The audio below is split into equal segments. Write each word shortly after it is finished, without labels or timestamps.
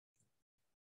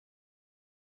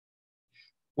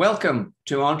Welcome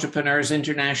to Entrepreneurs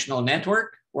International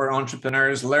Network, where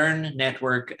entrepreneurs learn,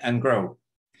 network, and grow.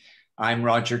 I'm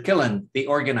Roger Killen, the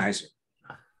organizer.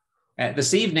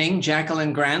 This evening,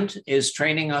 Jacqueline Grant is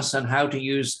training us on how to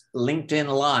use LinkedIn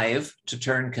Live to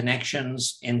turn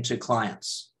connections into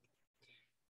clients.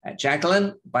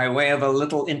 Jacqueline, by way of a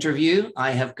little interview,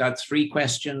 I have got 3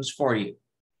 questions for you.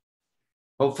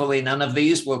 Hopefully none of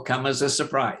these will come as a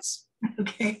surprise.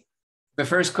 Okay. The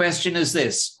first question is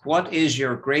this: what is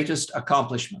your greatest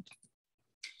accomplishment?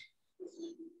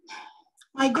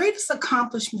 My greatest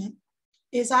accomplishment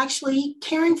is actually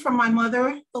caring for my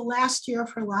mother the last year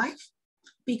of her life,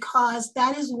 because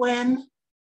that is when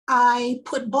I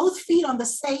put both feet on the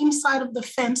same side of the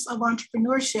fence of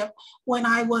entrepreneurship, when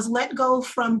I was let go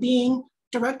from being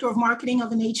director of marketing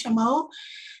of an HMO,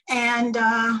 and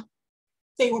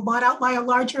they were bought out by a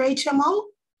larger HMO.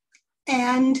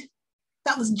 And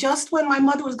that was just when my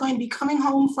mother was going to be coming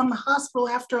home from the hospital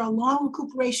after a long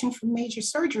recuperation from major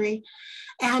surgery.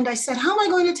 And I said, how am I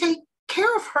going to take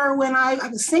care of her when I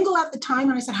was single at the time?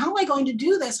 And I said, how am I going to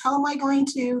do this? How am I going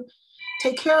to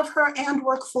take care of her and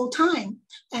work full time?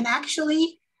 And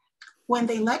actually, when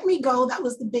they let me go, that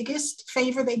was the biggest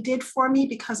favor they did for me,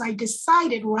 because I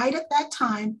decided right at that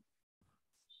time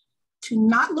to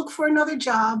not look for another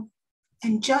job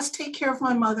and just take care of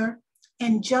my mother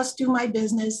and just do my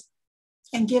business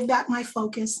and give that my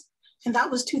focus. And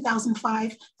that was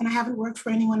 2005. And I haven't worked for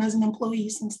anyone as an employee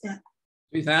since then.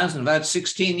 2000, that's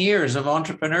 16 years of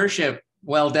entrepreneurship.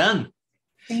 Well done.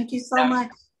 Thank you so much.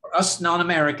 For us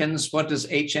non-Americans, what does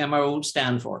HMO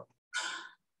stand for?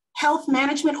 Health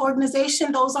Management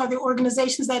Organization. Those are the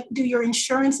organizations that do your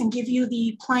insurance and give you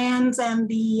the plans and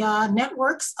the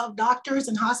networks of doctors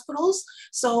and hospitals.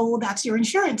 So that's your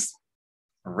insurance.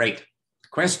 Great.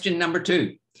 Question number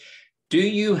 2. Do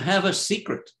you have a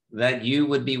secret that you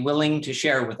would be willing to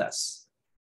share with us?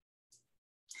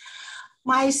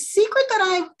 My secret that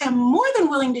I am more than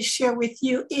willing to share with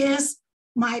you is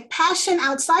my passion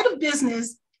outside of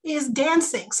business is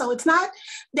dancing. So it's not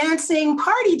dancing,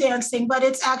 party dancing, but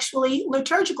it's actually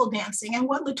liturgical dancing. And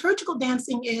what liturgical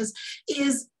dancing is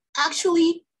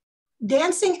actually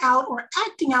dancing out or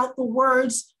acting out the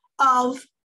words of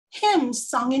hymns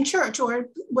sung in church, or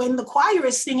when the choir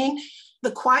is singing. The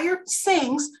choir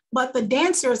sings, but the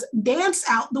dancers dance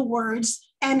out the words,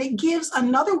 and it gives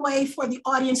another way for the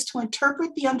audience to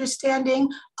interpret the understanding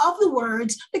of the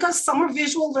words, because some are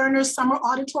visual learners, some are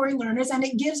auditory learners, and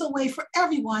it gives a way for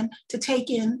everyone to take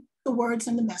in the words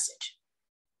and the message.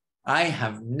 I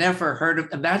have never heard of,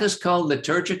 and that is called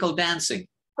liturgical dancing.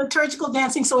 Liturgical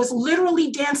dancing, so it's literally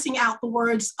dancing out the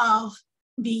words of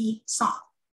the song.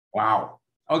 Wow.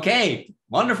 Okay,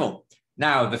 wonderful.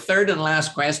 Now, the third and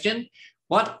last question.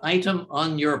 What item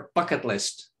on your bucket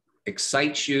list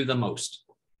excites you the most?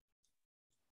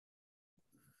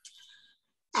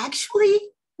 Actually,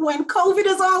 when COVID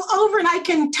is all over and I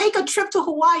can take a trip to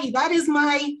Hawaii, that is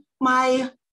my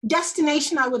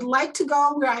destination I would like to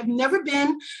go, where I've never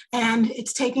been. And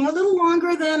it's taking a little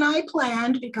longer than I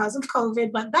planned because of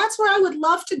COVID, but that's where I would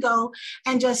love to go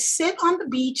and just sit on the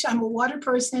beach. I'm a water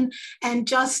person, and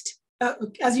just,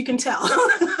 as you can tell,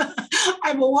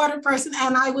 I'm a water person,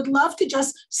 and I would love to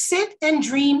just sit and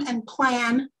dream and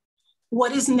plan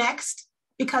what is next,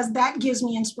 because that gives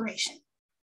me inspiration.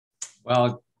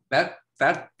 Well,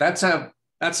 that's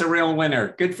a real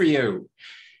winner. Good for you.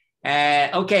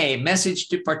 Okay, message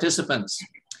to participants.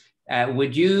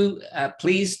 Would you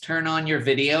please turn on your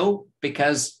video,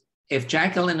 because if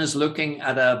Jacqueline is looking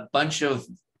at a bunch of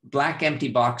black empty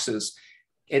boxes,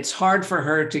 it's hard for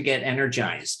her to get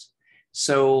energized.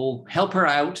 So help her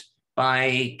out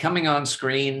by coming on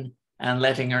screen and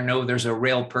letting her know there's a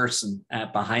real person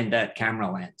behind that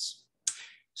camera lens.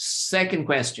 Second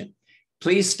question,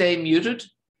 please stay muted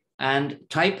and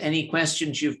type any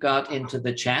questions you've got into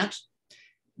the chat.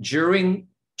 During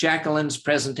Jacqueline's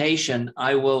presentation,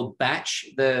 I will batch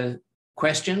the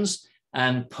questions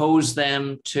and pose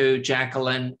them to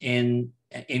Jacqueline in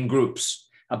groups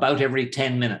about every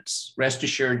 10 minutes. Rest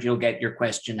assured you'll get your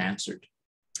question answered.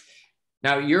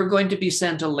 Now, you're going to be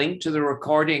sent a link to the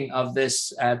recording of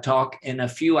this talk in a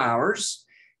few hours,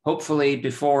 hopefully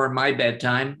before my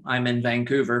bedtime. I'm in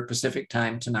Vancouver, Pacific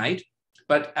time tonight.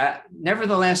 But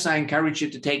nevertheless, I encourage you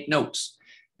to take notes,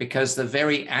 because the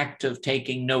very act of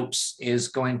taking notes is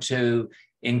going to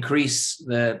increase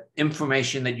the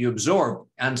information that you absorb,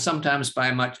 and sometimes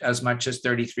by as much as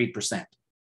 33%.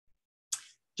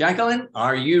 Jacqueline,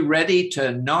 are you ready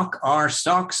to knock our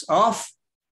socks off?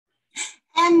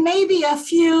 And maybe a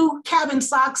few cabin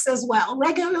socks as well.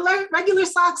 Regular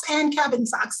socks and cabin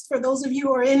socks for those of you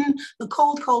who are in the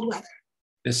cold, cold weather.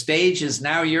 The stage is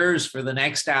now yours for the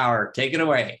next hour. Take it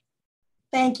away.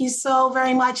 Thank you so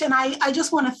very much. And I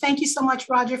just want to thank you so much,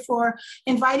 Roger, for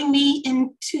inviting me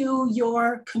into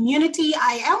your community.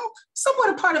 I am somewhat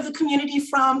a part of the community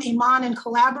from Iman and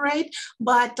Collaborate,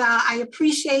 but I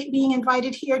appreciate being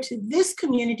invited here to this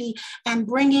community and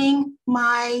bringing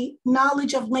my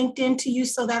knowledge of LinkedIn to you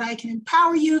so that I can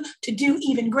empower you to do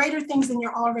even greater things than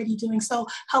you're already doing. So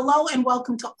hello and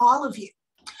welcome to all of you.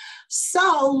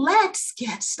 So let's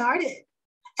get started.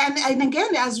 And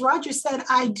again, as Roger said,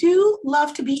 I do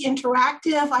love to be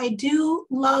interactive. I do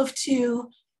love to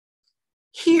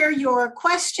hear your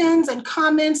questions and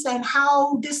comments and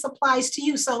how this applies to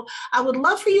you. So I would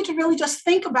love for you to really just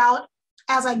think about,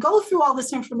 as I go through all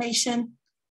this information,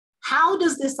 how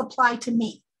does this apply to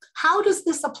me? How does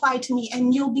this apply to me?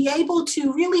 And you'll be able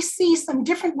to really see some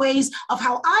different ways of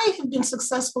how I have been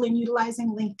successful in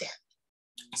utilizing LinkedIn.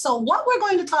 So what we're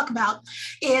going to talk about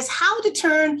is how to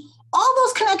turn all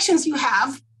those connections you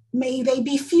have, may they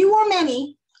be few or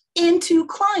many, into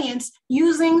clients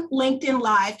using LinkedIn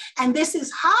Live. And this is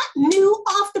hot, new,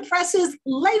 off the presses,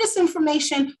 latest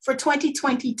information for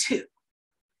 2022.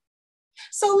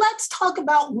 So let's talk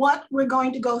about what we're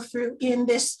going to go through in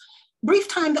this brief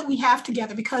time that we have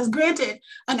together, because granted,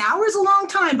 an hour is a long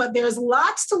time, but there's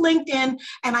lots to LinkedIn,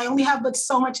 and I only have but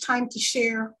so much time to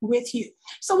share with you.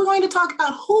 So we're going to talk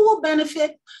about who will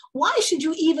benefit, why should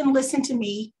you even listen to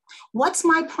me, what's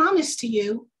my promise to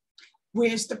you,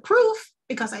 where's the proof,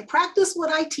 because I practice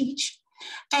what I teach,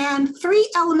 and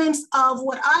 3 elements of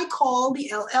what I call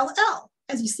the LLL,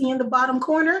 as you see in the bottom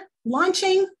corner,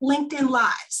 launching LinkedIn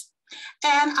Lives.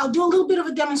 And I'll do a little bit of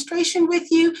a demonstration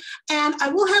with you, and I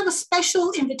will have a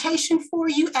special invitation for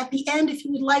you at the end if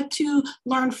you would like to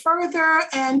learn further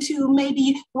and to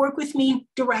maybe work with me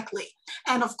directly.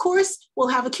 And of course, we'll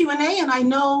have a Q&A, and I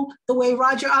know the way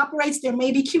Roger operates, there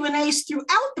may be Q&As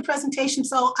throughout the presentation,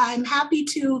 so I'm happy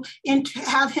to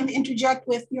have him interject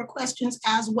with your questions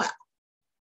as well.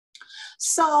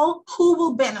 So who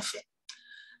will benefit?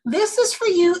 This is for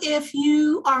you if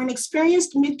you are an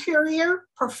experienced mid-career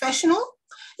professional,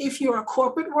 if you're a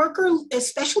corporate worker,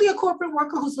 especially a corporate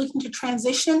worker who's looking to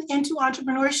transition into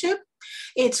entrepreneurship.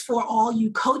 It's for all you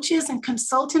coaches and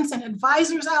consultants and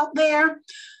advisors out there.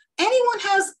 Anyone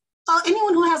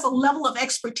who has a level of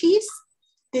expertise,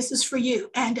 this is for you,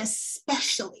 and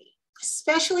especially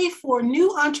for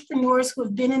new entrepreneurs who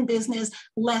have been in business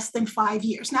less than 5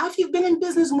 years. Now, if you've been in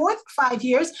business more than 5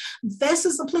 years, this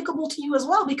is applicable to you as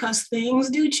well, because things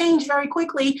do change very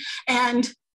quickly,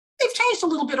 and they've changed a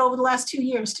little bit over the last 2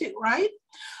 years too, right?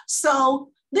 So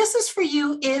this is for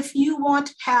you if you want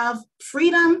to have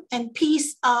freedom and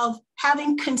peace of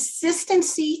having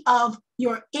consistency of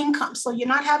your income. So you're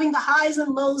not having the highs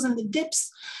and lows and the dips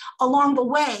along the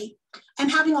way, and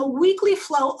having a weekly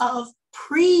flow of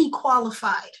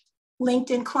pre-qualified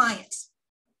LinkedIn clients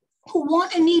who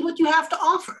want and need what you have to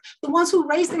offer, the ones who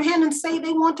raise their hand and say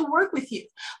they want to work with you,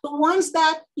 the ones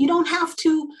that you don't have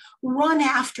to run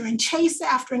after and chase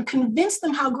after and convince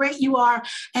them how great you are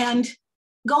and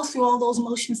go through all those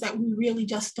motions that we really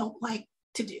just don't like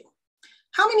to do.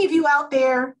 How many of you out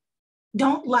there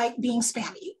don't like being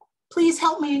spammy? Please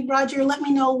help me, Roger, let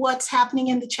me know what's happening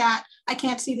in the chat. I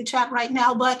can't see the chat right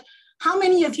now, but how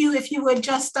many of you, if you would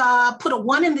just put a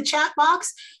 1 in the chat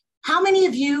box, how many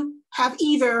of you have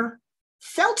either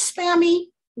felt spammy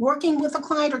working with a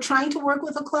client or trying to work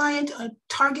with a client, a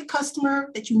target customer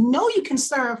that you know you can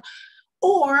serve,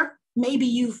 or maybe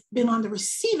you've been on the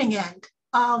receiving end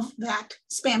of that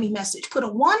spammy message? Put a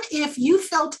 1 if you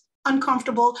felt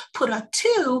uncomfortable, put a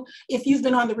 2 if you've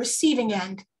been on the receiving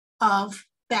end of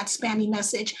that spammy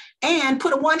message, and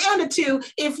put a 1 and a 2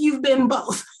 if you've been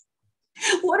both.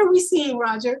 What are we seeing,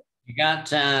 Roger? You got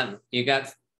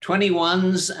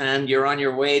 21s and you're on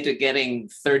your way to getting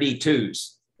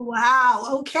 32s. Wow.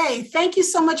 Okay. Thank you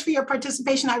so much for your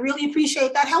participation. I really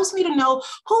appreciate that. Helps me to know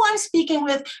who I'm speaking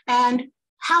with and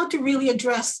how to really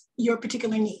address your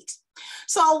particular needs.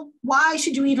 So why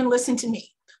should you even listen to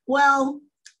me? Well,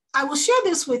 I will share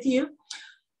this with you.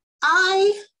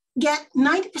 I get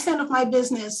 90% of my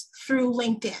business through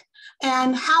LinkedIn.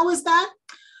 And how is that?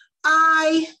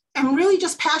 I am really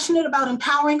just passionate about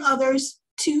empowering others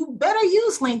to better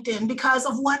use LinkedIn because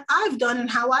of what I've done and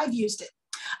how I've used it.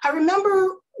 I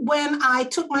remember when I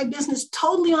took my business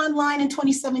totally online in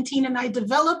 2017, and I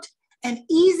developed an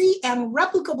easy and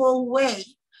replicable way,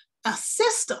 a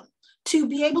system to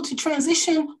be able to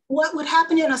transition what would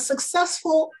happen in a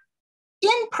successful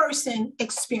in-person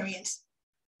experience,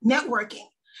 networking,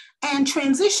 and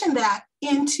transition that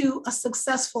into a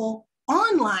successful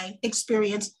online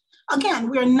experience again,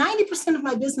 where 90% of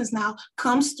my business now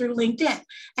comes through LinkedIn.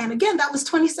 And again, that was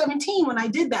 2017 when I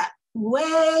did that,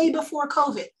 way before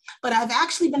COVID. But I've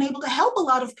actually been able to help a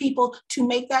lot of people to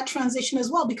make that transition as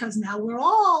well, because now we're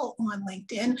all on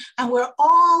LinkedIn and we're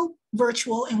all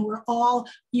virtual and we're all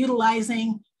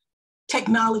utilizing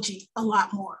technology a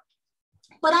lot more.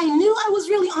 But I knew I was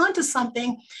really onto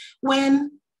something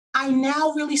when I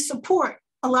now really support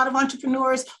a lot of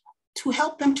entrepreneurs to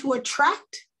help them to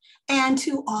attract and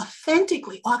to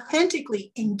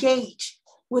authentically engage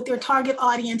with their target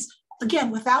audience, again,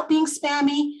 without being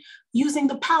spammy, using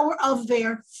the power of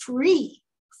their free,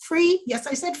 yes,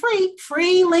 I said free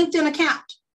LinkedIn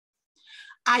account.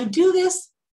 I do this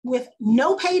with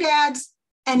no paid ads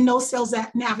and no sales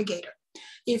navigator.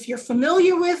 If you're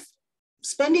familiar with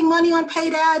spending money on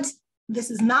paid ads,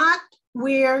 this is not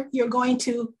where you're going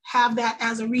to have that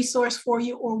as a resource for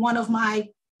you or one of my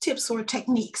tips or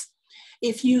techniques.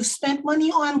 If you spent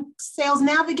money on Sales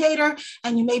Navigator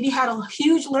and you maybe had a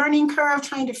huge learning curve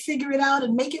trying to figure it out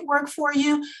and make it work for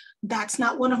you, that's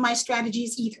not one of my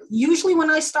strategies either. Usually when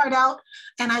I start out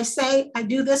and I say, I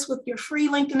do this with your free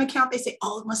LinkedIn account, they say,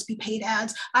 oh, it must be paid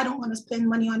ads. I don't want to spend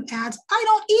money on ads. I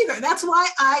don't either. That's why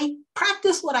I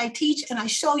practice what I teach and I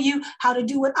show you how to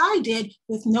do what I did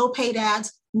with no paid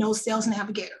ads, no Sales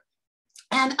Navigator.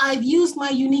 And I've used my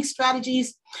unique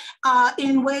strategies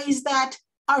in ways that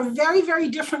are very, very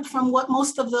different from what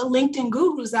most of the LinkedIn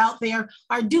gurus out there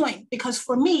are doing. Because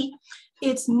for me,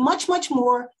 it's much, much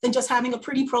more than just having a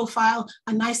pretty profile,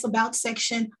 a nice about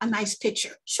section, a nice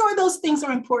picture. Sure, those things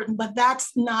are important, but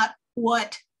that's not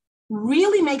what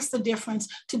really makes the difference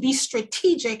to be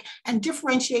strategic and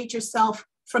differentiate yourself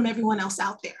from everyone else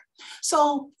out there.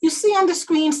 So you see on the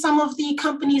screen some of the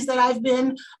companies that I've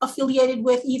been affiliated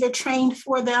with, either trained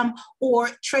for them or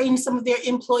trained some of their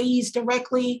employees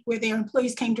directly, where their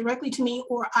employees came directly to me,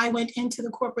 or I went into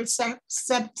the corporate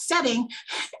setting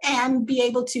and be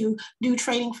able to do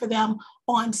training for them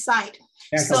on site.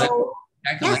 Jacqueline, So,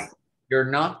 yes.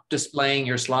 You're not displaying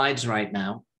your slides right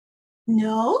now.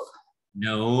 No.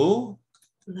 No.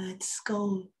 Let's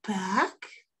go back.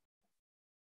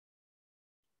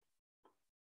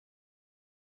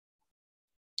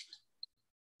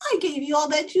 I gave you all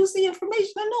that juicy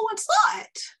information and no one saw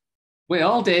it. We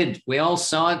all did. We all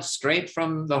saw it straight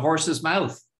from the horse's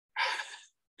mouth.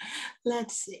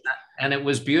 Let's see. And it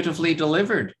was beautifully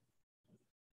delivered.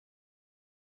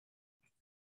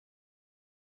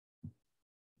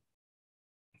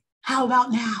 How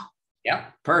about now?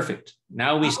 Yep, perfect.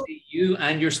 Now we see you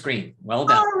and your screen. Well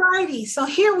done. All righty. So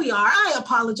here we are. I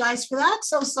apologize for that.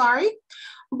 So sorry.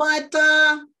 But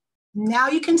now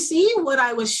you can see what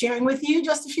I was sharing with you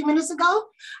just a few minutes ago.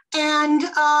 And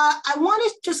I want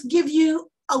to just give you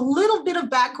a little bit of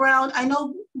background. I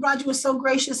know Roger was so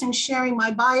gracious in sharing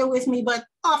my bio with me, but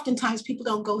oftentimes people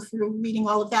don't go through reading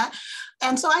all of that.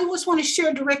 And so I just want to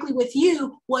share directly with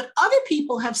you what other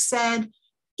people have said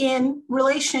in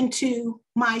relation to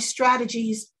my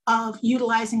strategies of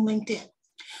utilizing LinkedIn.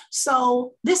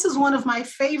 So this is one of my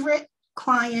favorite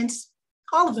clients.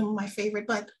 All of them are my favorite,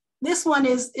 but this one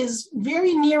is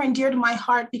very near and dear to my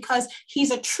heart because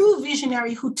he's a true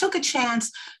visionary who took a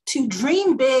chance to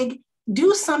dream big,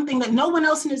 do something that no one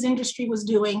else in his industry was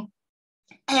doing.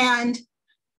 And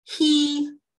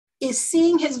he is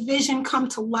seeing his vision come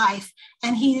to life.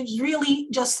 And he's really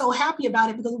just so happy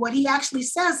about it because what he actually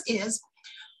says is,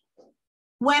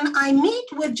 when I meet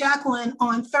with Jacqueline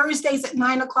on Thursdays at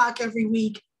 9 o'clock every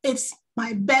week, it's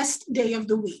my best day of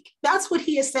the week. That's what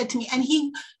he has said to me. And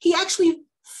he actually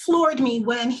floored me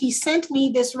when he sent me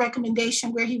this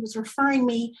recommendation where he was referring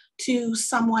me to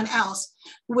someone else,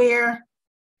 where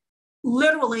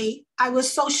literally I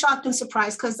was so shocked and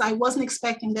surprised because I wasn't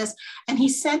expecting this. And he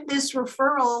sent this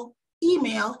referral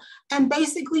email and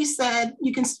basically said,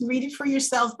 you can read it for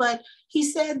yourself, but he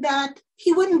said that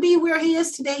he wouldn't be where he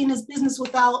is today in his business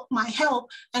without my help,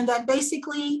 and that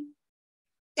basically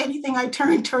anything I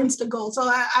turns to gold. So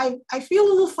I feel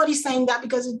a little funny saying that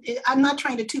because I'm not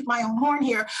trying to toot my own horn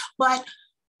here, but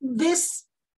this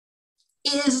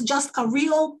is just a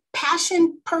real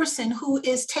passion person who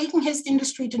is taking his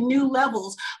industry to new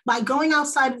levels by going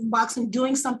outside of the box and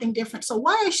doing something different. So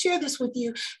why I share this with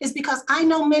you is because I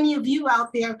know many of you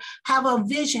out there have a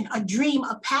vision, a dream,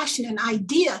 a passion, an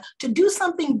idea to do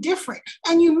something different.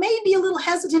 And you may be a little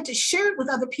hesitant to share it with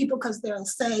other people because they'll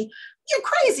say, you're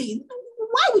crazy.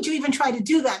 Why would you even try to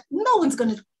do that? No one's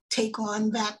going to take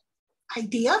on that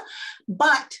idea.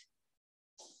 But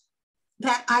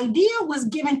that idea was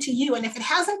given to you. And if it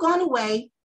hasn't gone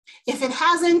away, if it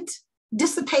hasn't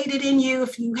dissipated in you,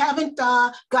 if you haven't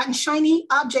gotten shiny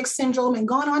object syndrome and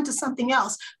gone on to something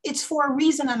else, it's for a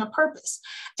reason and a purpose.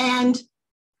 And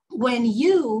when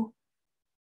you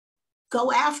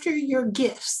go after your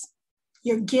gifts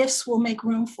will make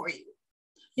room for you.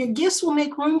 Your gifts will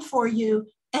make room for you,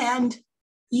 and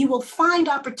you will find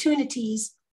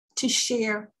opportunities to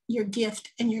share your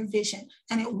gift and your vision,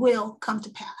 and it will come to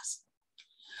pass.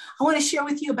 I want to share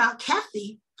with you about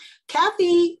Kathy.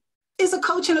 Kathy is a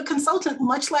coach and a consultant,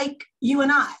 much like you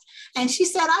and I. And she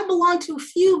said, I belong to a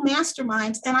few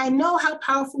masterminds, and I know how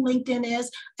powerful LinkedIn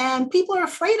is, and people are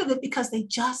afraid of it because they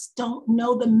just don't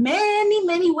know the many,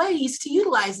 many ways to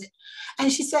utilize it.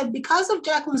 And she said, because of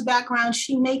Jacqueline's background,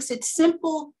 she makes it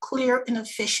simple, clear, and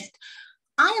efficient.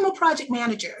 I am a project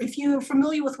manager. If you're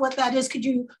familiar with what that is, could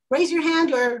you raise your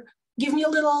hand or give me a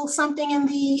little something in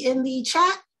the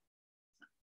chat?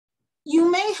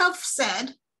 You may have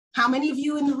said, how many of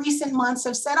you in the recent months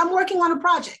have said, I'm working on a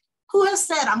project? Who has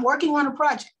said, I'm working on a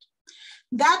project?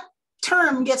 That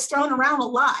term gets thrown around a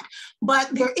lot, but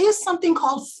there is something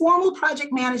called formal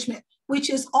project management, which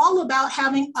is all about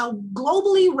having a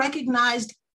globally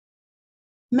recognized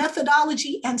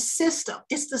methodology and system.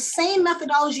 It's the same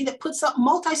methodology that puts up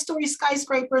multi-story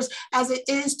skyscrapers as it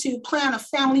is to plan a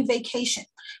family vacation.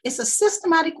 It's a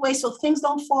systematic way so things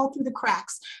don't fall through the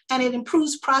cracks, and it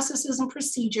improves processes and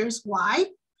procedures. Why?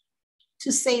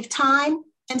 To save time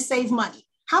and save money.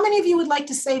 How many of you would like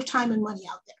to save time and money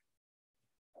out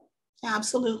there?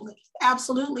 Absolutely,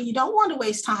 absolutely. You don't want to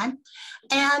waste time.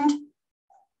 And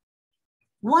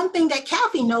one thing that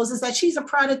Kathy knows is that she's a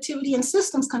productivity and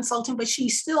systems consultant, but she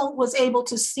still was able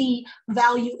to see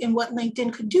value in what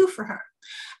LinkedIn could do for her.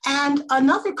 And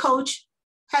another coach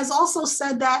has also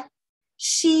said that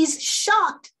she's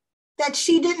shocked that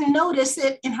she didn't notice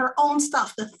it in her own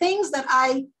stuff. The things that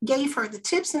I gave her, the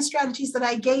tips and strategies that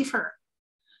I gave her,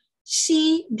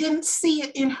 she didn't see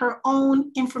it in her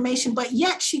own information, but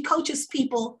yet she coaches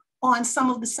people on some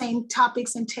of the same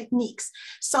topics and techniques.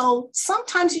 So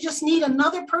sometimes you just need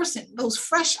another person, those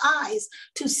fresh eyes,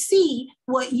 to see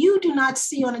what you do not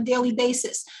see on a daily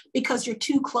basis because you're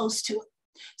too close to it.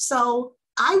 So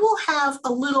I will have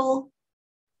a little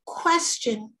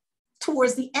question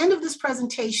towards the end of this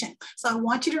presentation. So I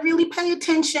want you to really pay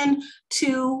attention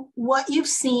to what you've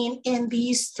seen in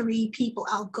these three people.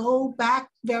 I'll go back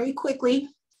very quickly.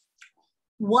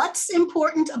 What's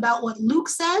important about what Luke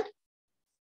said?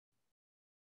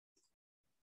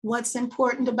 What's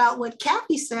important about what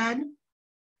Kathy said?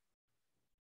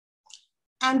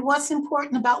 And what's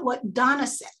important about what Donna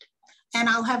said? And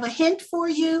I'll have a hint for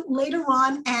you later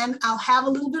on, and I'll have a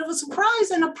little bit of a surprise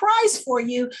and a prize for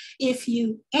you if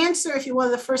you're one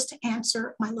of the first to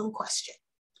answer my little question.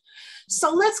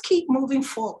 So let's keep moving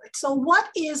forward. So what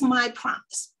is my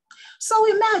promise? So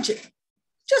imagine,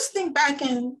 just think back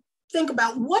and think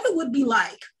about what it would be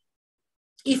like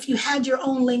if you had your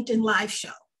own LinkedIn live show.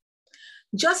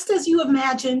 Just as you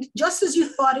imagined, just as you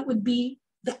thought it would be,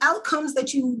 the outcomes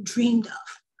that you dreamed of.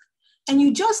 And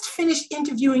you just finished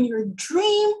interviewing your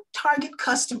dream target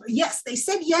customer. Yes, they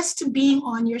said yes to being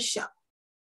on your show.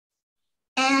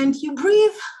 And you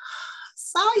breathe a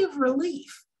sigh of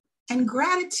relief and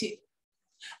gratitude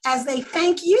as they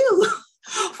thank you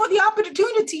for the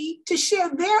opportunity to share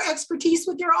their expertise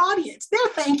with your audience.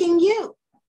 They're thanking you.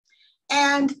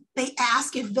 And they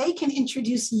ask if they can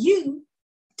introduce you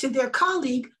to their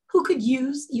colleague who could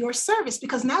use your service,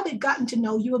 because now they've gotten to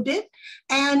know you a bit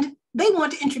and they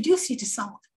want to introduce you to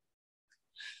someone.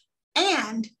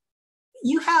 And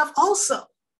you have also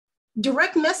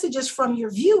direct messages from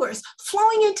your viewers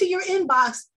flowing into your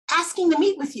inbox asking to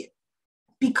meet with you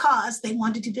because they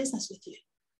want to do business with you.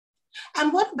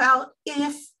 And what about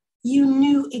if you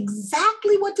knew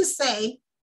exactly what to say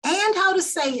and how to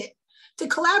say it to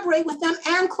collaborate with them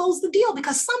and close the deal?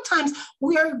 Because sometimes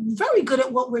we're very good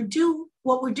at what we're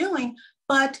doing,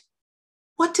 but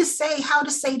what to say, how to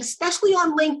say it, especially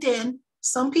on LinkedIn,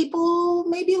 some people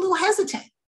may be a little hesitant.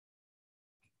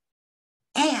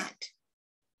 And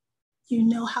you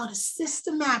know how to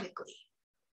systematically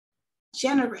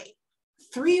generate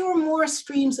 3 or more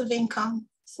streams of income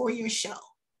for your show.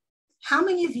 How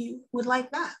many of you would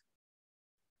like that?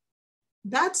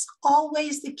 That's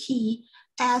always the key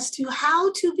as to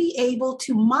how to be able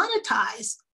to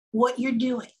monetize what you're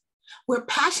doing. We're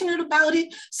passionate about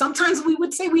it. Sometimes we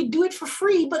would say we do it for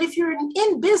free, but if you're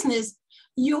in business,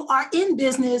 you are in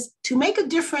business to make a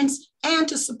difference and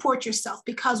to support yourself,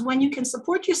 because when you can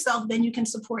support yourself, then you can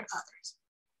support others.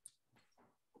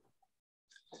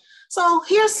 So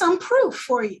here's some proof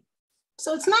for you.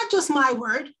 So it's not just my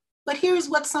word. but here's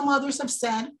what some others have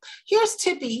said. Here's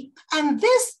Tippy, and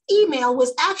this email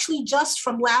was actually just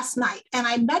from last night, and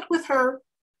I met with her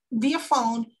via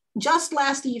phone just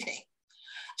last evening.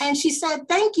 And she said,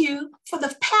 thank you. For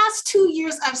the past 2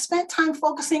 years, I've spent time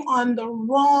focusing on the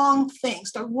wrong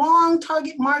things, the wrong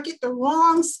target market, the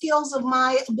wrong skills of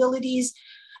my abilities.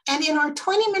 And in our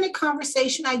 20-minute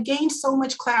conversation, I gained so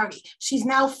much clarity. She's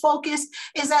now focused.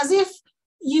 It's as if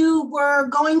you were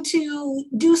going to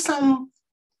do some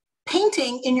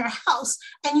painting in your house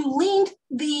and you leaned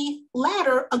the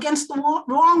ladder against the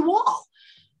wrong wall.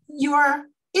 You're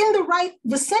in the right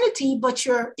vicinity, but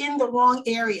you're in the wrong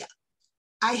area.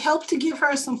 I helped to give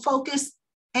her some focus,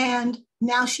 and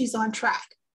now she's on track.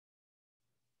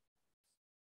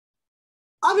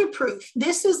 Other proof,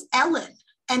 this is Ellen.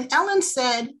 And Ellen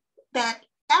said that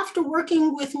after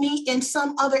working with me in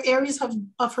some other areas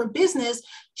of her business,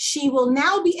 she will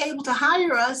now be able to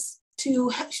hire us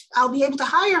I'll be able to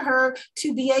hire her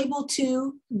to be able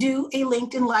to do a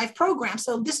LinkedIn Live program.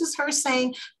 So this is her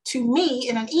saying to me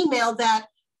in an email that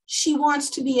she wants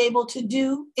to be able to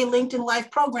do a LinkedIn Live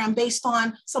program based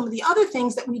on some of the other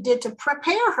things that we did to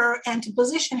prepare her and to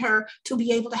position her to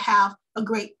be able to have a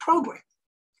great program.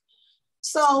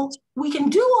 So we can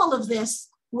do all of this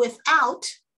without,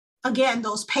 again,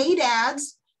 those paid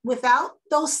ads, without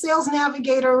those sales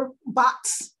navigator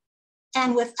bots,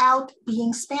 and without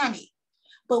being spammy.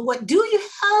 But what do you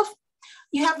have?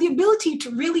 You have the ability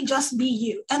to really just be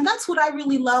you. And that's what I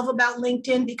really love about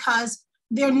LinkedIn, because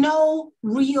there are no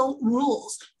real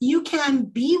rules. You can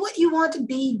be what you want to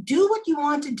be, do what you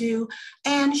want to do,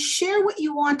 and share what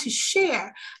you want to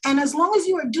share. And as long as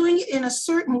you are doing it in a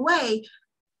certain way,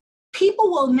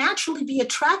 people will naturally be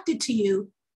attracted to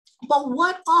you. But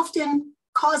what often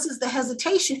causes the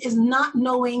hesitation is not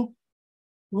knowing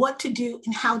what to do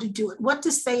and how to do it, what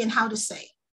to say and how to say it.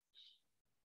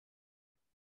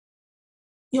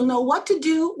 You'll know what to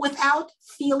do without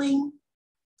feeling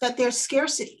that there's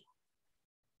scarcity.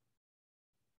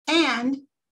 And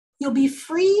you'll be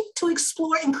free to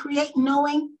explore and create,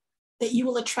 knowing that you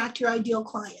will attract your ideal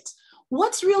clients.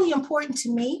 What's really important to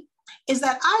me is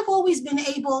that I've always been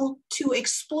able to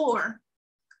explore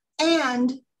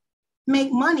and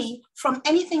make money from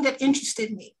anything that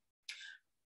interested me.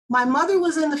 My mother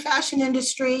was in the fashion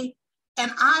industry,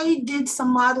 and I did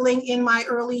some modeling in my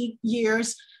early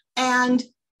years. And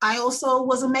I also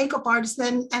was a makeup artist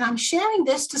then, and I'm sharing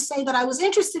this to say that I was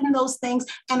interested in those things,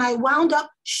 and I wound up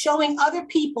showing other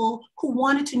people who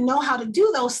wanted to know how to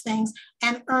do those things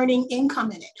and earning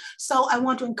income in it. So I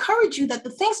want to encourage you that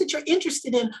the things that you're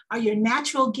interested in are your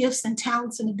natural gifts and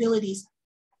talents and abilities.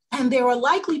 And there are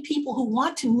likely people who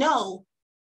want to know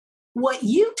what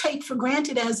you take for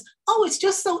granted as, oh, it's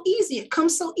just so easy. It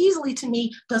comes so easily to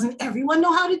me. Doesn't everyone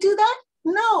know how to do that?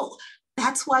 No,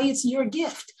 that's why it's your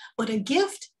gift. But a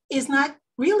gift is not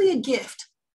really a gift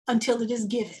until it is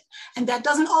given. And that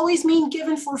doesn't always mean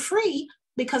given for free,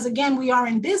 because again, we are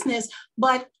in business.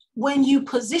 But when you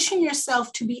position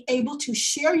yourself to be able to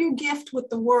share your gift with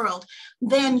the world,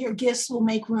 then your gifts will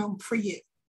make room for you.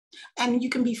 And you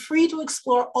can be free to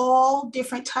explore all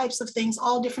different types of things,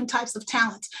 all different types of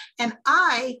talents. And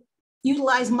I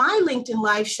utilize my LinkedIn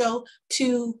Live show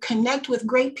to connect with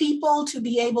great people, to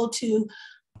be able to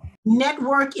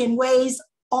network in ways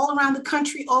all around the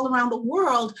country, all around the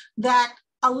world, that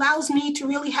allows me to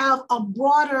really have a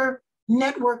broader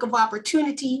network of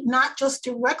opportunity, not just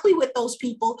directly with those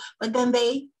people, but then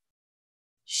they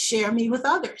share me with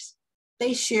others.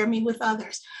 They share me with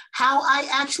others. How I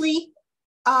actually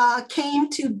came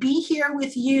to be here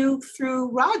with you through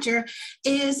Roger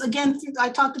is, again, I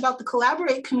talked about the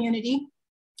Collaborate community.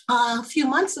 A few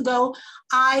months ago,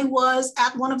 I was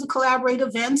at one of the Collaborate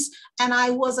events, and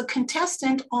I was a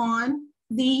contestant on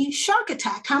the Shark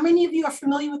Attack. How many of you are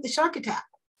familiar with the Shark Attack?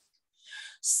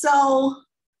 So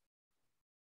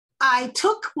I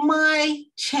took my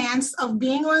chance of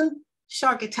being on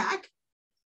Shark Attack,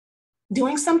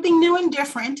 doing something new and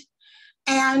different,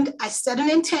 and I set an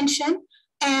intention,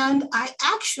 and I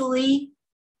actually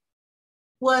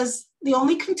was the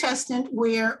only contestant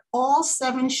where all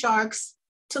 7 sharks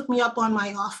took me up on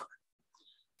my offer.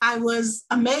 I was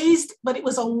amazed, but it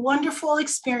was a wonderful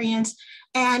experience,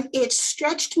 and it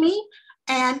stretched me,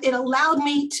 and it allowed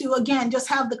me to, again, just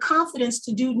have the confidence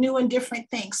to do new and different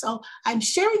things. So I'm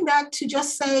sharing that to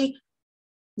just say,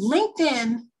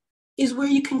 LinkedIn is where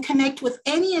you can connect with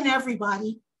any and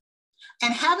everybody,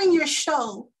 and having your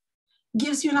show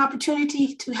gives you an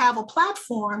opportunity to have a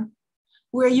platform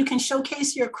where you can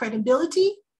showcase your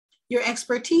credibility, your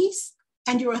expertise,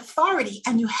 and your authority,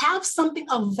 and you have something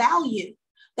of value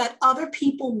that other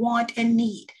people want and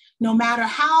need. No matter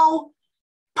how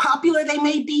popular they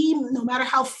may be, no matter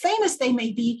how famous they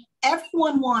may be,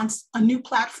 everyone wants a new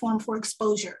platform for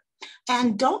exposure.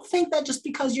 And don't think that just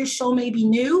because your show may be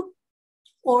new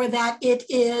or that it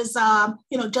is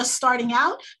just starting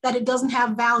out, that it doesn't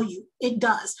have value. It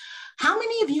does. How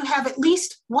many of you have at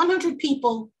least 100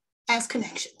 people as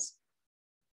connections?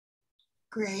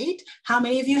 Great. How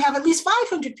many of you have at least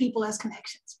 500 people as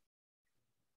connections?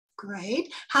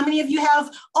 Great. How many of you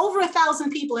have over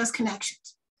 1,000 people as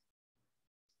connections?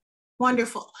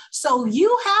 Wonderful. So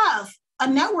you have a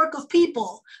network of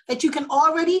people that you can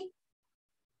already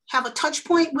have a touch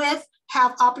point with,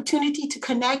 have opportunity to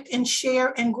connect and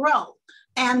share and grow.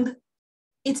 And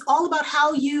it's all about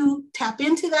how you tap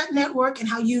into that network and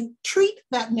how you treat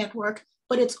that network,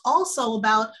 but it's also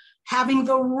about having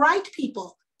the right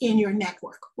people in your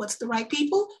network. What's the right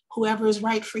people? Whoever is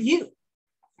right for you.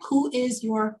 Who is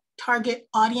your target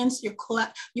audience,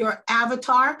 your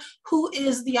avatar? Who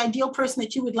is the ideal person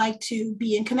that you would like to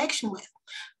be in connection with?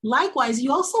 Likewise,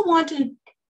 you also want to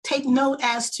take note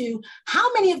as to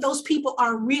how many of those people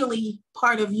are really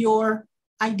part of your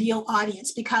ideal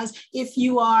audience. Because if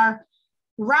you are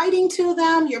writing to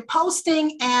them, you're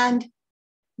posting, and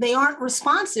they aren't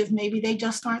responsive, maybe they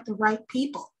just aren't the right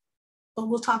people. But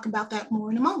we'll talk about that more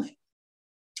in a moment.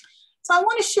 So I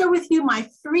want to share with you my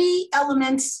 3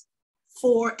 elements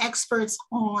for experts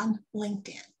on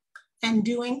LinkedIn and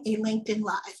doing a LinkedIn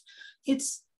Live.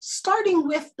 It's starting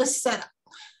with the setup.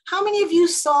 How many of you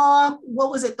saw,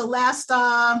 what was it,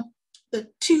 the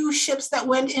 2 ships that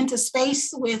went into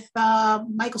space with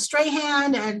Michael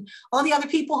Strahan and all the other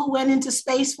people who went into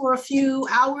space for a few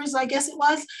hours, I guess it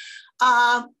was?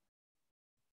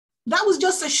 That was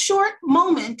just a short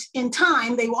moment in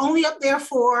time. They were only up there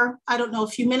for, I don't know, a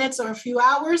few minutes or a few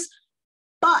hours.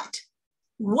 But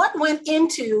what went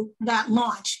into that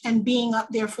launch and being up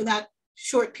there for that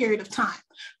short period of time?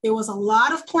 There was a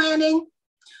lot of planning,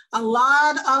 a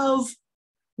lot of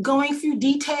going through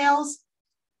details.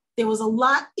 There was a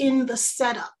lot in the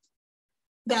setup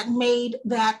that made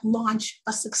that launch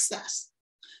a success.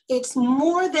 It's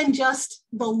more than just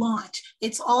the launch.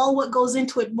 It's all what goes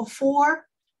into it before,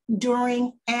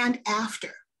 during, and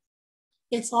after.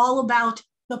 It's all about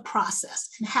the process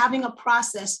and having a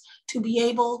process to be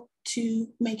able to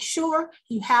make sure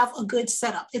you have a good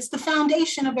setup. It's the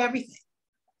foundation of everything.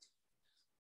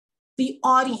 The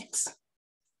audience.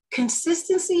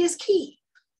 Consistency is key.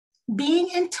 Being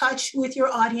in touch with your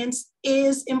audience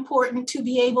is important to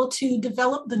be able to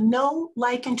develop the know,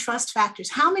 like, and trust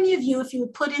factors. How many of you, if you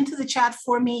would put into the chat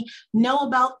for me,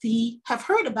 have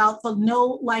heard about the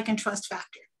know, like, and trust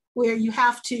factor, where you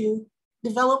have to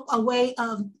develop a way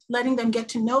of letting them get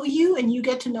to know you and you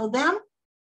get to know them,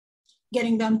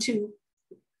 getting them to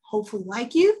hopefully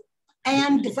like you,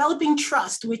 and developing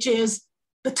trust, which is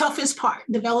the toughest part,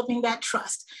 developing that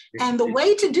trust. And the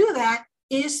way to do that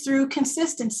is through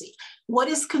consistency. What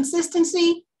is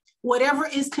consistency? Whatever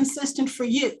is consistent for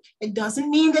you. It doesn't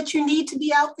mean that you need to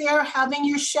be out there having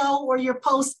your show or your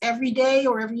post every day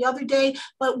or every other day,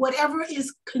 but whatever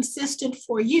is consistent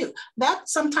for you. That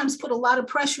sometimes put a lot of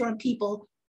pressure on people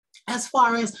as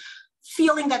far as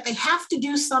feeling that they have to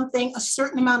do something a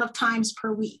certain amount of times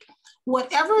per week.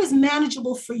 Whatever is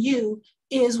manageable for you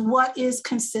is what is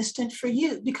consistent for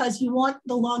you, because you want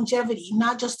the longevity,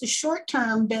 not just the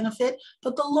short-term benefit,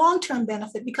 but the long-term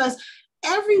benefit, because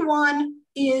everyone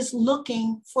is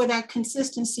looking for that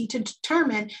consistency to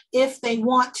determine if they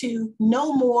want to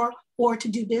know more or to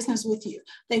do business with you.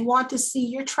 They want to see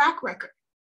your track record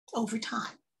over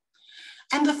time.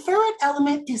 And the third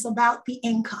element is about the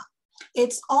income.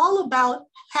 It's all about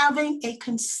having a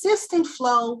consistent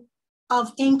flow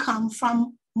of income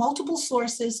from multiple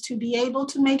sources to be able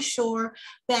to make sure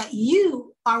that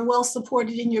you are well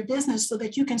supported in your business so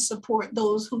that you can support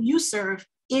those who you serve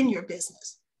in your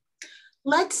business.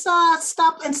 Let's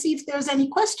stop and see if there's any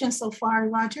questions so far,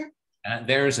 Roger.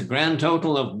 There's a grand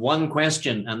total of 1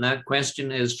 question, and that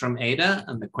question is from Ada.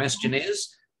 And the question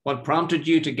is, what prompted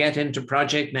you to get into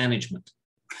project management?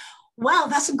 Wow,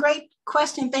 that's a great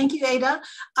question. Thank you, Ada.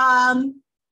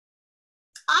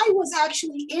 I was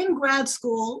actually in grad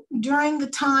school during the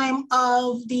time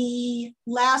of the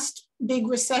last big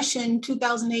recession,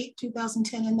 2008,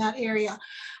 2010, in that area.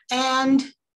 And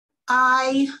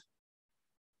I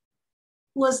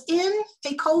was in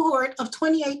a cohort of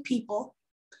 28 people,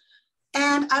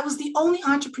 and I was the only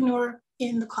entrepreneur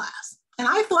in the class. And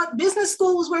I thought business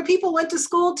school was where people went to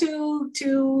school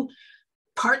to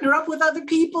partner up with other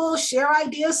people, share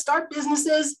ideas, start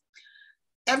businesses.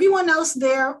 Everyone else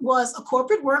there was a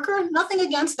corporate worker, nothing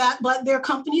against that, but their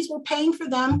companies were paying for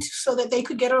them so that they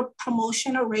could get a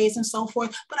promotion, a raise, and so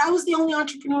forth. But I was the only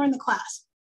entrepreneur in the class.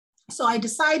 So I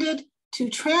decided to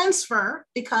transfer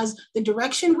because the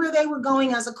direction where they were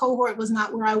going as a cohort was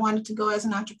not where I wanted to go as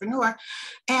an entrepreneur.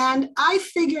 And I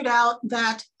figured out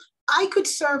that I could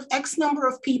serve X number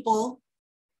of people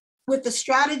with the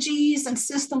strategies and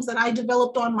systems that I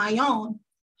developed on my own.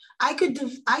 I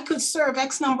could serve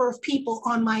X number of people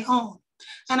on my own.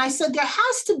 And I said, there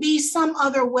has to be some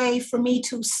other way for me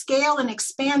to scale and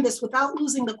expand this without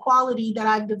losing the quality that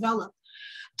I've developed.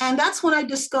 And that's when I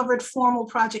discovered formal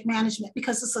project management,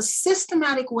 because it's a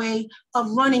systematic way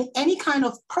of running any kind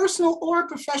of personal or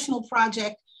professional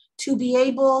project to be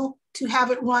able to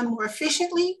have it run more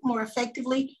efficiently, more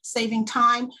effectively, saving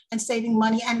time and saving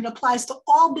money. And it applies to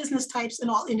all business types in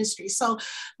all industries. So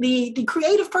the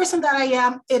creative person that I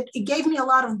am, it gave me a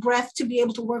lot of breadth to be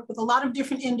able to work with a lot of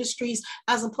different industries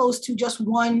as opposed to just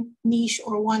one niche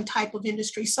or one type of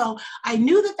industry. So I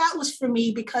knew that that was for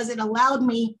me because it allowed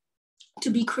me to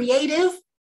be creative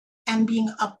and being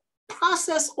a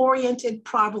process-oriented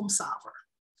problem solver,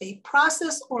 a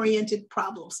process-oriented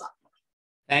problem solver.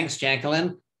 Thanks,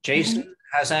 Jacqueline. Jason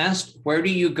has asked, where do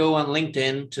you go on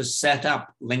LinkedIn to set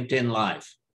up LinkedIn Live?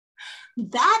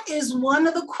 That is one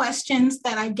of the questions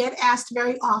that I get asked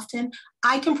very often.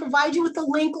 I can provide you with a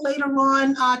link later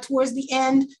on towards the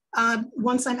end,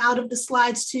 once I'm out of the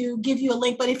slides, to give you a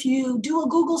link. But if you do a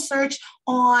Google search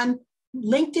on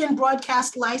LinkedIn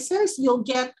broadcast license, you'll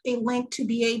get a link to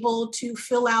be able to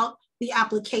fill out the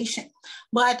application.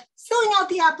 But filling out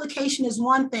the application is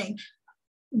one thing.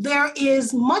 There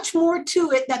is much more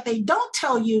to it that they don't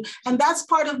tell you. And that's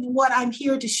part of what I'm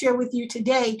here to share with you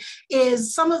today,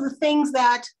 is some of the things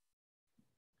that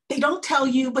they don't tell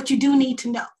you, but you do need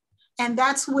to know. And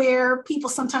that's where people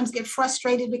sometimes get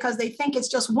frustrated because they think it's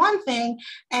just one thing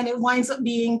and it winds up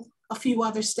being a few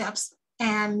other steps,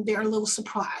 and they're a little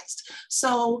surprised.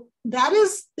 So that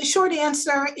is the short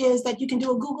answer, is that you can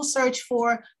do a Google search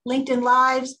for LinkedIn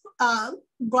Live's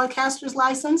broadcaster's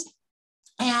license,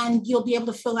 and you'll be able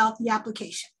to fill out the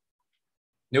application.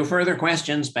 No further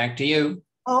questions. Back to you.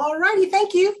 All righty,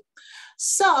 thank you.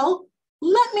 So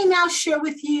let me now share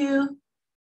with you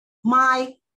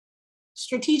my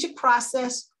strategic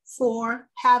process for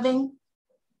having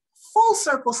full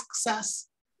circle success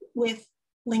with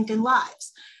LinkedIn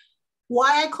Lives.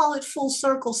 Why I call it full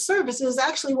circle service is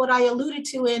actually what I alluded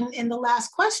to in the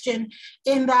last question,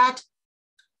 in that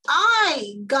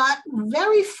I got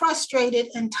very frustrated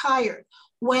and tired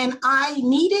when I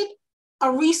needed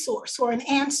a resource or an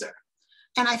answer.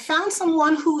 And I found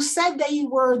someone who said they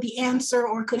were the answer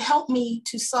or could help me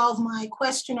to solve my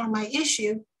question or my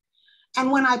issue.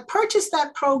 And when I purchased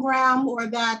that program or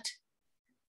that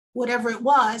whatever it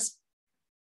was,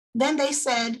 then they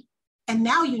said, and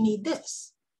now you need this.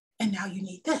 And now you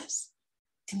need this,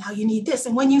 and now you need this.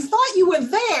 And when you thought you were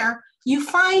there, you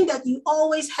find that you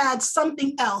always had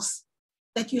something else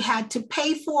that you had to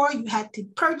pay for, you had to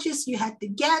purchase, you had to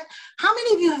get. How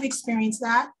many of you have experienced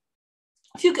that?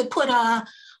 If you could put a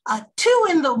 2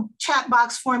 in the chat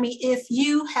box for me if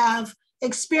you have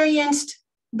experienced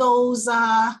those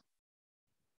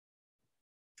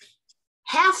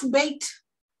half-baked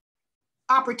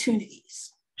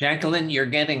opportunities. Jacqueline, you're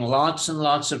getting lots and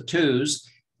lots of 2s.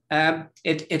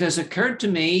 It has occurred to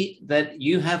me that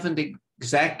you haven't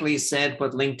exactly said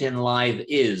what LinkedIn Live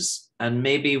is, and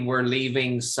maybe we're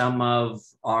leaving some of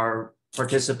our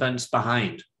participants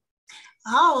behind.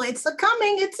 Oh, it's a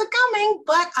coming,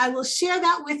 but I will share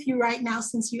that with you right now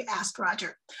since you asked,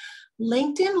 Roger.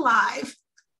 LinkedIn Live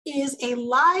is a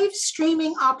live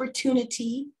streaming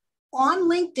opportunity on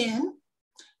LinkedIn.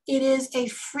 It is a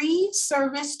free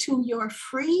service to your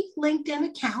free LinkedIn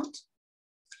account.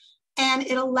 And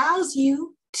it allows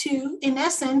you to, in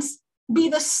essence, be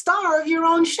the star of your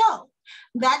own show.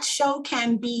 That show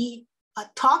can be a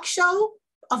talk show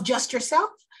of just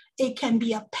yourself. It can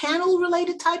be a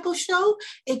panel-related type of show.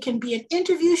 It can be an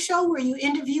interview show where you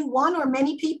interview one or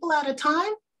many people at a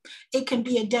time. It can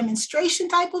be a demonstration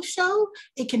type of show.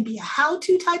 It can be a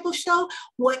how-to type of show.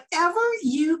 Whatever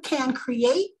you can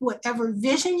create, whatever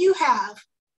vision you have,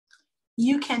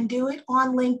 you can do it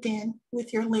on LinkedIn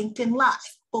with your LinkedIn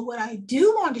Live. But what I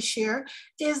do want to share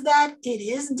is that it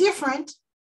is different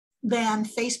than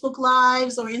Facebook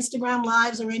Lives or Instagram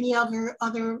Lives or any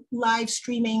other live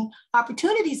streaming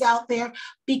opportunities out there,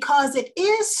 because it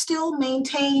is still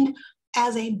maintained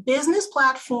as a business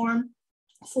platform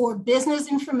for business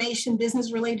information,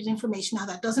 business related information. Now,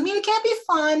 that doesn't mean it can't be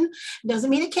fun, doesn't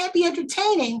mean it can't be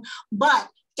entertaining, but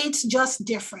it's just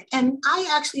different. And I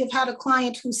actually have had a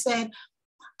client who said,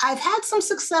 I've had some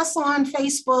success on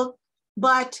Facebook,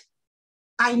 but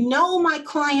I know my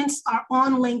clients are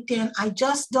on LinkedIn. I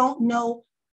just don't know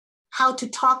how to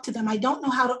talk to them. I don't know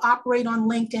how to operate on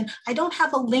LinkedIn. I don't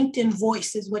have a LinkedIn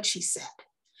voice, is what she said.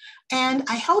 And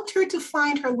I helped her to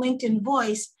find her LinkedIn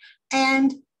voice.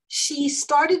 And she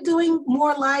started doing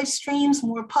more live streams,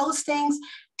 more postings,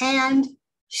 and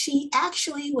she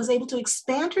actually was able to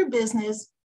expand her business.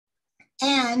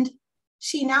 And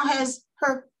she now has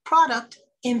her product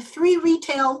in 3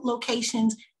 retail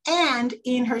locations and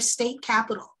in her state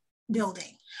capitol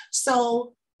building.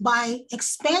 So by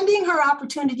expanding her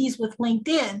opportunities with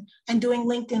LinkedIn and doing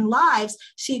LinkedIn Lives,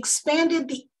 she expanded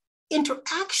the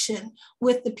interaction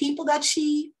with the people that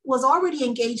she was already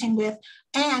engaging with,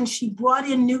 and she brought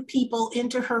in new people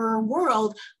into her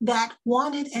world that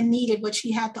wanted and needed what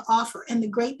she had to offer. And the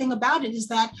great thing about it is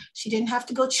that she didn't have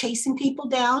to go chasing people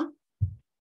down.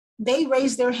 They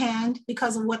raised their hand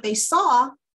because of what they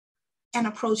saw and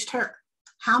approached her.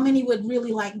 How many would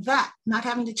really like that? Not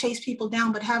having to chase people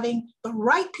down, but having the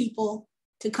right people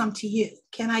to come to you.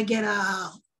 Can I get a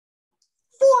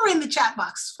 4 in the chat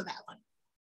box for that one?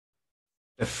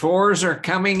 The 4s are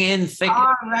coming in thick.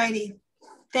 All righty.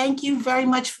 Thank you very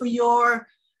much for your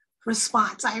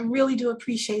response. I really do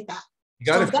appreciate that.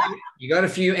 You got a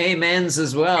few amens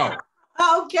as well.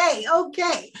 Okay.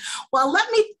 Well, let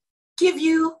me give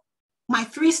you my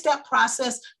 3-step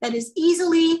process that is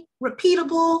easily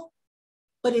repeatable,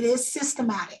 but it is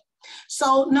systematic.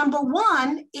 So number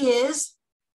 1 is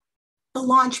the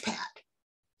launch pad,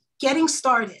 getting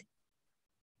started.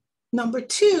 Number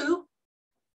 2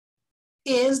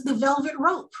 is the velvet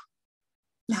rope.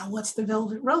 Now, what's the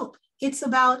velvet rope? It's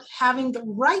about having the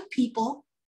right people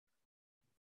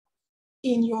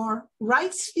in your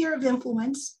right sphere of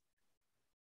influence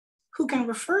who can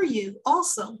refer you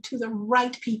also to the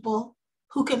right people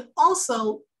who can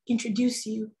also introduce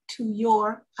you to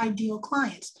your ideal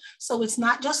clients. So it's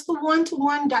not just the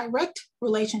one-to-one direct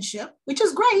relationship, which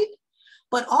is great,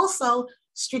 but also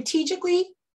strategically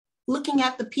looking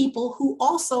at the people who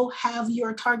also have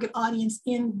your target audience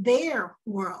in their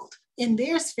world, in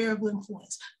their sphere of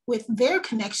influence, with their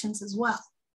connections as well.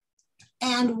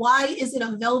 And why is it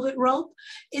a velvet rope?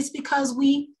 It's because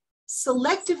we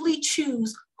selectively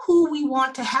choose who we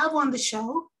want to have on the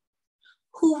show,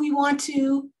 who we want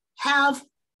to have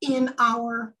in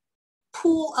our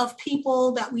pool of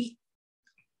people that we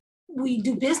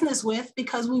do business with,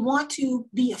 because we want to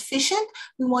be efficient,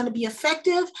 we want to be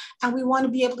effective, and we want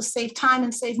to be able to save time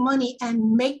and save money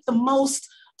and make the most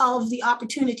of the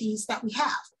opportunities that we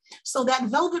have. So that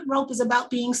velvet rope is about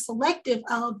being selective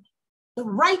of the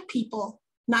right people,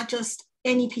 not just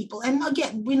any people. And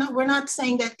again, we're not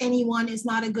saying that anyone is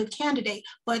not a good candidate,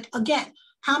 but again,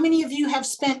 how many of you have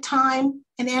spent time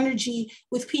and energy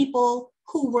with people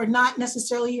who were not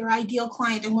necessarily your ideal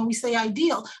client? And when we say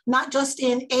ideal, not just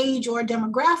in age or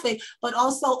demographic, but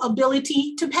also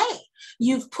ability to pay.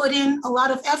 You've put in a lot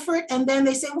of effort, and then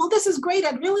they say, well, this is great,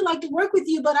 I'd really like to work with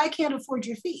you, but I can't afford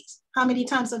your fees. How many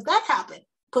times has that happened?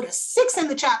 Put a 6 in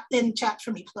the chat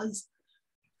for me, please.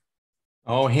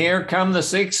 Oh, here come the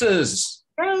 6s.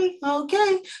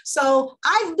 Okay. So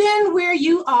I've been where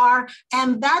you are,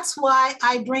 and that's why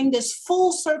I bring this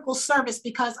full circle service,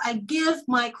 because I give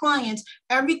my clients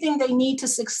everything they need to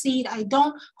succeed. I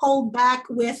don't hold back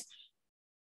with,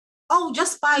 oh,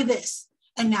 just buy this,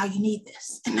 and now you need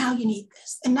this, and now you need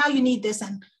this, and now you need this.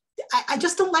 And I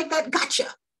just don't like that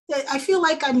gotcha. I feel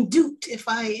like I'm duped if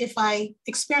I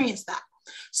experience that.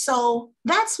 So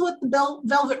that's what the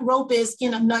velvet rope is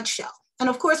in a nutshell. And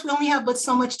of course, we only have but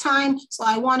so much time, so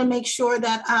I want to make sure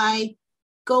that I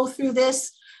go through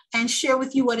this and share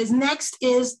with you what is next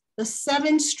is the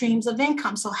 7 streams of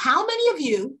income. So how many of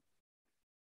you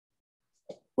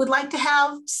would like to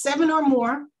have 7 or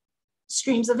more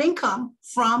streams of income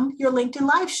from your LinkedIn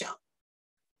Live show?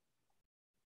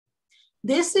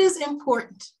 This is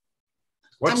important.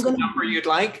 What's the number you'd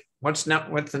like? What's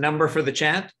the number for the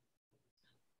chat?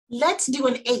 Let's do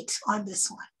an 8 on this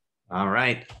one. All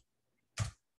right.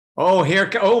 Oh,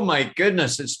 oh my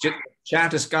goodness, it's just,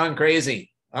 chat has gone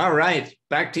crazy. All right,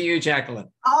 back to you, Jacqueline.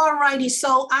 All righty,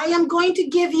 so I am going to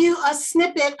give you a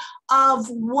snippet of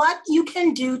what you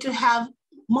can do to have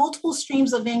multiple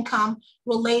streams of income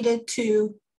related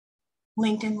to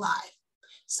LinkedIn Live.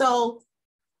 So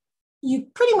you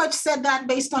pretty much said that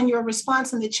based on your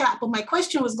response in the chat, but my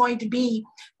question was going to be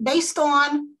based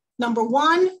on number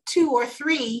 1, 2, or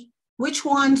 3, which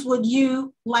ones would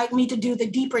you like me to do the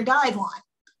deeper dive on?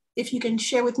 If you can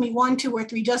share with me 1, 2, or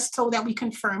 3, just so that we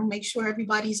confirm, make sure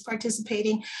everybody's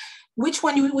participating. Which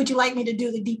one would you like me to do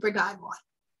the deeper dive on?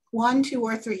 1, 2,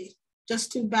 or 3?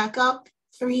 Just to back up,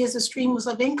 3 is the streams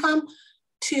of income,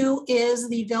 2 is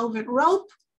the velvet rope,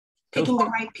 picking the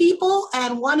right people,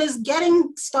 and 1 is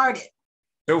getting started.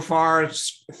 So far,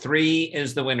 3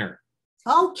 is the winner.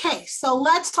 Okay, so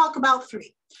let's talk about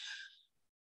 3.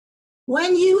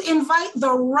 When you invite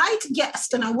the right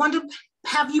guest, and I want to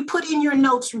have you put in your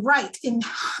notes right in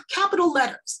capital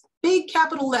letters, big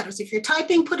capital letters. If you're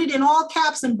typing, put it in all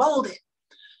caps and bold it.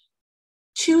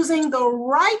 Choosing the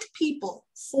right people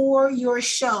for your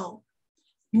show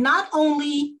not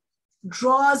only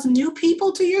draws new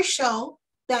people to your show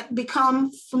that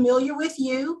become familiar with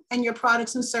you and your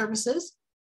products and services,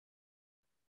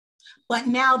 but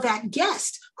now that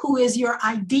guest, who is your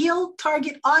ideal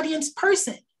target audience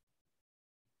person,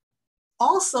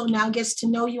 also now gets to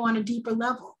know you on a deeper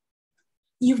level.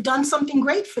 You've done something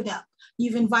great for them.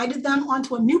 You've invited them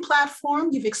onto a new platform.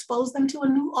 You've exposed them to a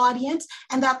new audience.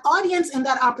 And that audience and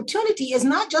that opportunity is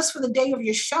not just for the day of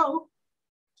your show.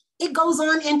 It goes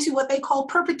on into what they call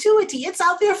perpetuity. It's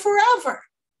out there forever.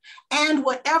 And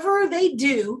whatever they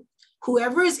do,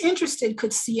 whoever is interested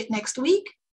could see it next week,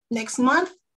 next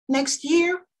month, next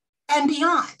year, and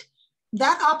beyond.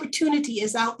 That opportunity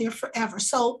is out there forever.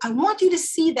 So I want you to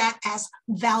see that as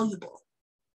valuable.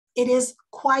 It is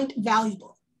quite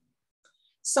valuable.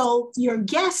 So your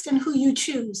guest and who you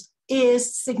choose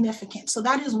is significant. So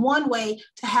that is one way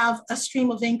to have a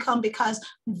stream of income, because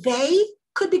they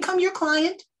could become your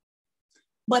client,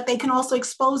 but they can also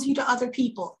expose you to other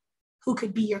people who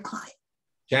could be your client.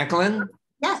 Jacqueline?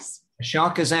 Yes.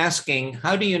 Ashok is asking,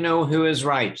 how do you know who is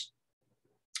right?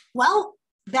 Well,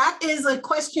 that is a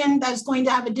question that's going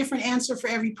to have a different answer for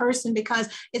every person, because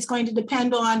it's going to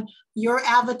depend on your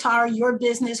avatar, your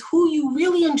business, who you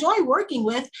really enjoy working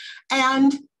with,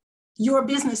 and your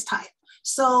business type.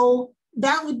 So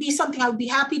that would be something I would be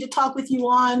happy to talk with you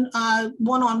on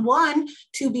one-on-one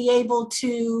to be able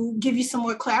to give you some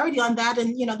more clarity on that.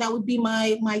 And, that would be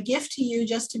my gift to you,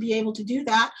 just to be able to do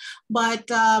that. But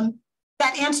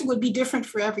that answer would be different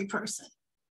for every person.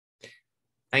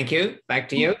 Thank you. Back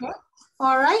to you. Okay.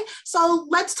 All right. So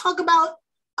let's talk about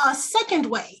a second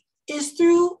way, is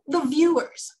through the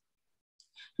viewers.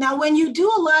 Now, when you do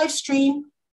a live stream,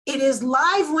 it is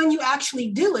live when you actually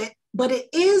do it, but it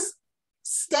is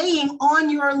staying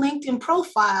on your LinkedIn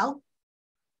profile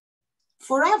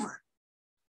forever,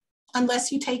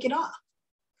 unless you take it off.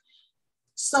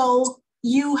 So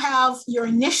you have your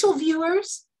initial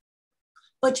viewers,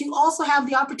 but you also have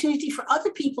the opportunity for other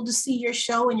people to see your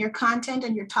show and your content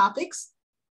and your topics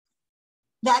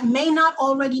that may not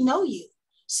already know you.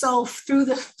 So through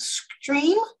the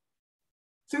stream,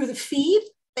 through the feed,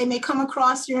 they may come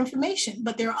across your information,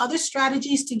 but there are other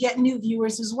strategies to get new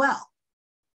viewers as well.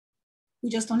 We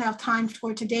just don't have time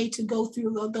for today to go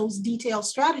through those detailed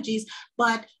strategies,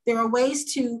 but there are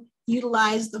ways to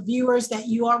utilize the viewers that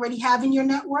you already have in your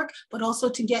network, but also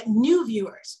to get new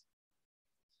viewers.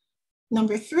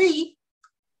 Number 3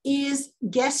 is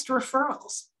guest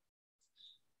referrals.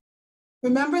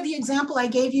 Remember the example I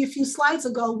gave you a few slides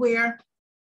ago, where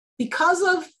because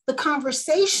of the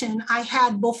conversation I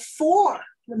had before,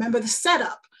 remember the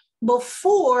setup,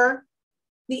 before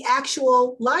the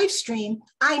actual live stream,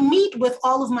 I meet with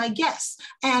all of my guests.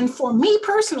 And for me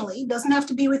personally, doesn't have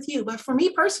to be with you, but for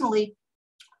me personally,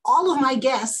 all of my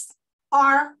guests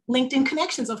are LinkedIn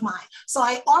connections of mine. So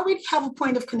I already have a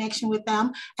point of connection with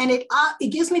them, and it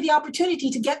gives me the opportunity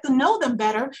to get to know them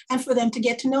better and for them to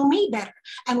get to know me better.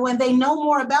 And when they know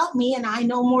more about me and I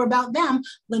know more about them,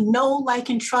 the know, like,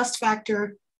 and trust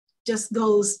factor just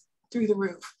goes through the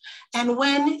roof. And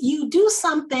when you do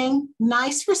something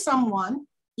nice for someone,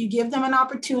 you give them an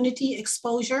opportunity,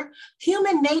 exposure.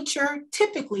 Human nature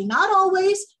typically, not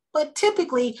always, but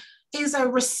typically is a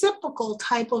reciprocal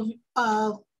type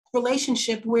of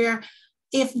relationship, where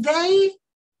if they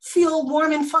feel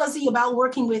warm and fuzzy about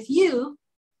working with you,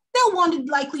 they'll want to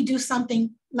likely do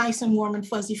something nice and warm and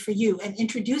fuzzy for you and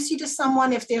introduce you to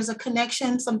someone. If there's a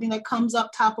connection, something that comes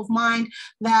up top of mind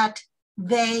that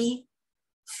they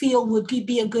feel would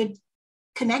be a good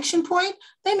connection point,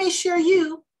 they may share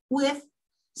you with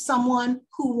someone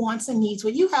who wants and needs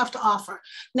what you have to offer.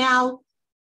 Now,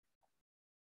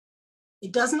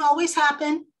 it doesn't always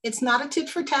happen. It's not a tit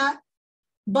for tat.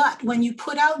 But when you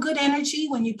put out good energy,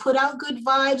 when you put out good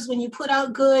vibes, when you put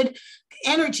out good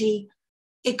energy,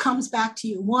 it comes back to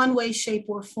you one way, shape,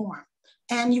 or form.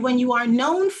 And when you are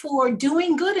known for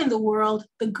doing good in the world,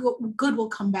 the good will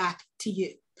come back to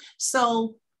you.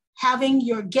 So having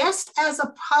your guest as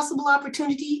a possible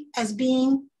opportunity as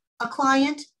being a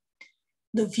client,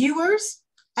 the viewers,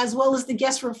 as well as the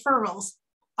guest referrals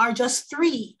are just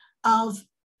 3 of,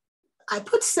 I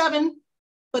put 7,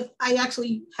 but I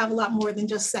actually have a lot more than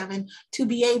just 7 to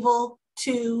be able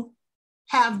to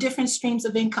have different streams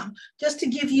of income. Just to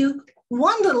give you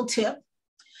one little tip,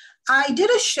 I did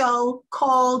a show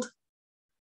called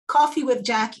Coffee with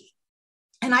Jackie.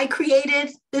 And I created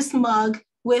this mug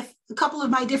with a couple of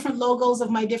my different logos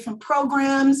of my different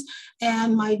programs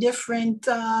and my different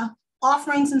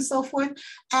offerings and so forth.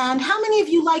 And how many of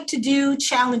you like to do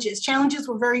challenges? Challenges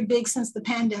were very big since the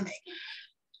pandemic.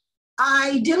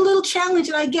 I did a little challenge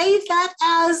and I gave that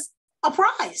as a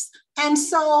prize. And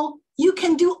so you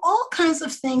can do all kinds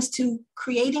of things to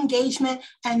create engagement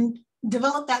and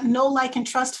develop that know, like, and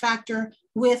trust factor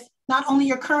with not only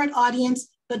your current audience,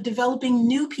 but developing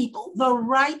new people, the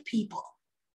right people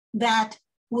that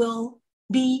will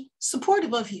be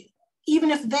supportive of you.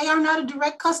 Even if they are not a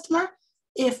direct customer,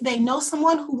 if they know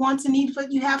someone who wants and needs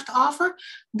what you have to offer,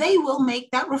 they will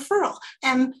make that referral.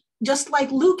 And just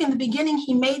like Luke in the beginning,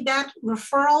 he made that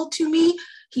referral to me.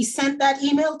 He sent that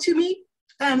email to me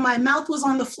and my mouth was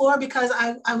on the floor because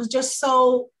I was just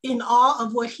so in awe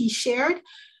of what he shared.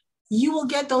 You will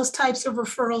get those types of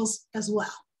referrals as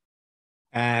well.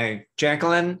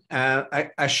 Jacqueline,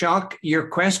 Ashok, your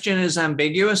question is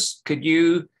ambiguous. Could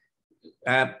you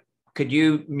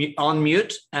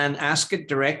unmute and ask it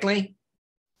directly?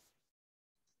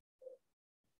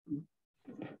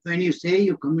 When you say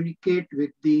you communicate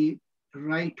with the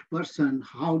right person,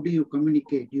 how do you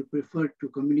communicate? You prefer to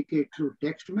communicate through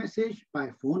text message, by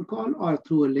phone call, or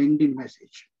through a LinkedIn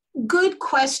message? Good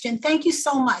question. Thank you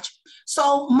so much.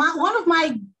 So one of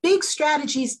my big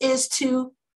strategies is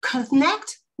to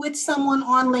connect with someone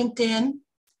on LinkedIn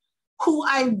who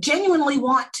I genuinely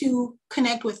want to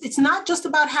connect with. It's not just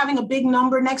about having a big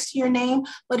number next to your name,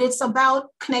 but it's about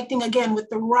connecting again with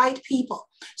the right people.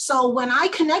 So when I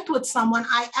connect with someone,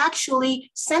 I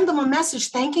actually send them a message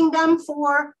thanking them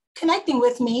for connecting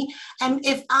with me. And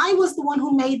if I was the one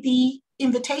who made the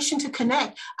invitation to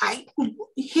connect,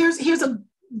 here's a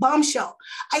bombshell.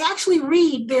 I actually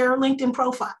read their LinkedIn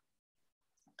profile.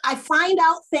 I find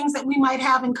out things that we might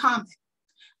have in common.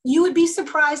 You would be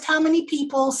surprised how many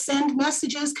people send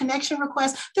messages, connection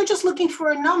requests. They're just looking for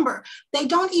a number. They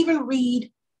don't even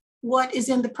read what is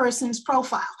in the person's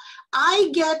profile.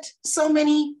 I get so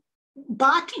many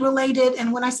bot-related,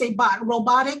 and when I say bot,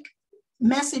 robotic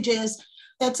messages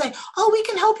that say, oh, we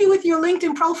can help you with your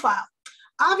LinkedIn profile.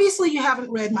 Obviously, you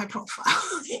haven't read my profile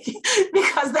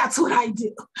because that's what I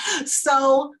do.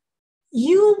 So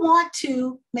you want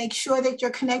to make sure that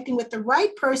you're connecting with the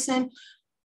right person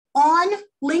on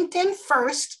LinkedIn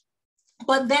first,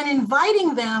 but then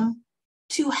inviting them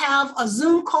to have a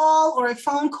Zoom call or a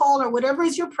phone call or whatever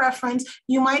is your preference.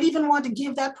 You might even want to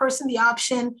give that person the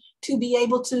option to be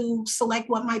able to select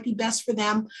what might be best for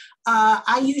them.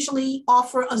 I usually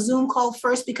offer a Zoom call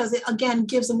first because it, again,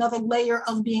 gives another layer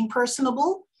of being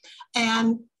personable.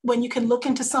 And when you can look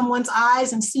into someone's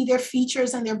eyes and see their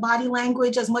features and their body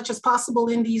language as much as possible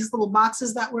in these little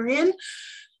boxes that we're in,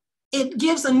 it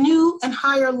gives a new and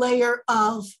higher layer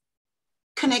of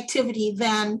connectivity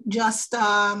than just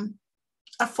a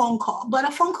phone call. But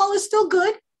a phone call is still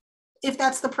good if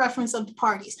that's the preference of the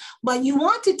parties. But you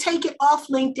want to take it off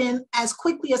LinkedIn as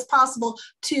quickly as possible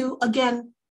to,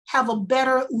 again, have a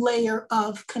better layer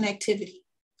of connectivity.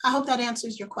 I hope that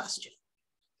answers your question.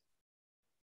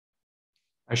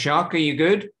 Ashok, are you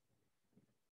good?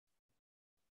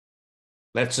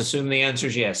 Let's assume the answer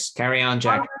is yes. Carry on,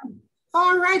 Jack.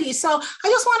 All righty. So I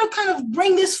just want to kind of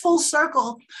bring this full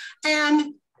circle.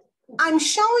 And I'm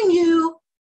showing you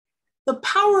the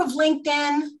power of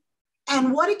LinkedIn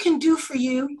and what it can do for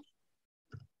you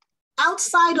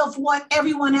outside of what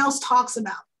everyone else talks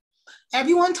about.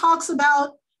 Everyone talks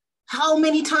about how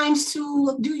many times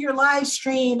to do your live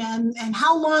stream and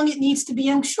how long it needs to be.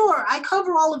 And sure, I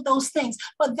cover all of those things,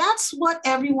 but that's what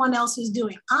everyone else is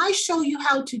doing. I show you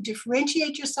how to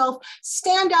differentiate yourself,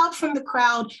 stand out from the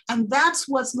crowd, and that's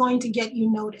what's going to get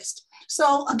you noticed.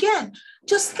 So again,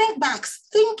 just think back,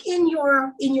 think in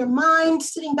your mind,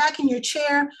 sitting back in your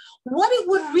chair, what it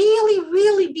would really,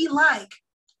 really be like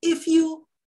if you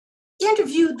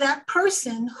interviewed that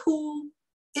person who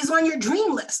is on your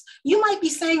dream list. You might be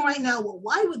saying right now, well,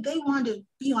 why would they want to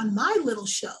be on my little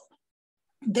show?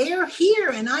 They're here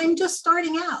and I'm just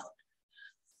starting out.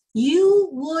 You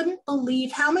wouldn't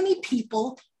believe how many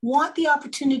people want the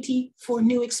opportunity for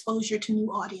new exposure to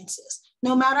new audiences,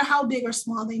 no matter how big or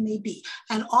small they may be.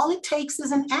 And all it takes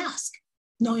is an ask,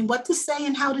 knowing what to say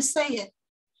and how to say it.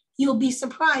 You'll be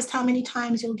surprised how many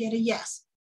times you'll get a yes.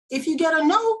 If you get a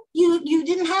no, you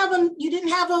didn't have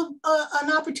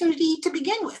an opportunity to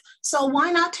begin with. So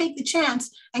why not take the chance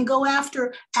and go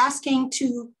after asking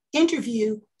to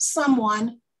interview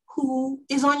someone who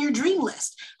is on your dream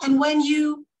list? And when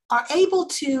you are able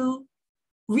to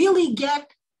really get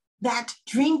that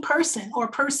dream person or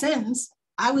persons,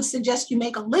 I would suggest you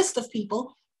make a list of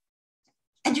people.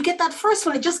 And you get that first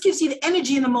one, it just gives you the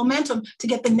energy and the momentum to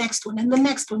get the next one and the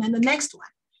next one and the next one.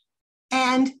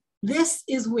 And this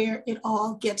is where it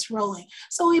all gets rolling.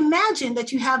 So imagine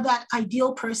that you have that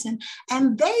ideal person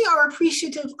and they are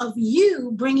appreciative of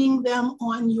you bringing them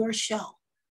on your show.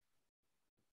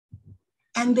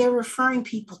 And they're referring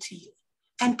people to you.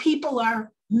 And people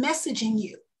are messaging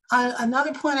you.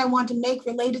 Another point I want to make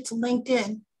related to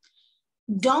LinkedIn,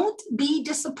 don't be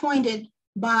disappointed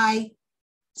by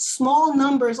small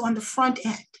numbers on the front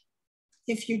end.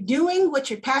 If you're doing what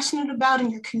you're passionate about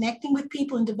and you're connecting with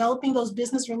people and developing those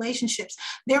business relationships,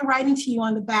 they're writing to you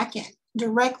on the back end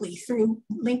directly through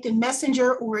LinkedIn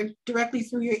Messenger or directly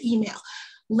through your email.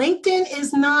 LinkedIn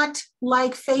is not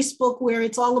like Facebook where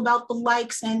it's all about the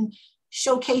likes and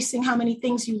showcasing how many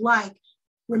things you like.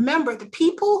 Remember, the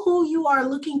people who you are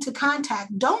looking to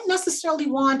contact don't necessarily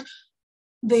want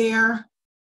their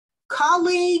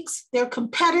colleagues, their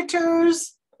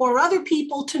competitors, or other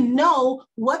people to know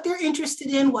what they're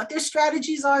interested in, what their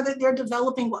strategies are that they're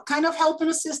developing, what kind of help and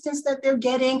assistance that they're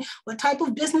getting, what type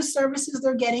of business services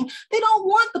they're getting. They don't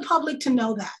want the public to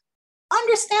know that.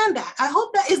 Understand that. I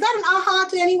hope that, is that an aha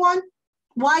to anyone?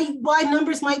 Why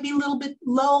numbers might be a little bit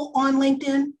low on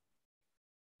LinkedIn?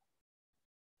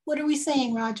 What are we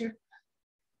saying, Roger?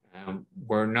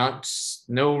 We're not,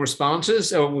 no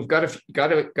responses. Oh, we've got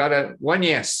a one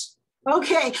yes.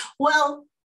 Okay, well,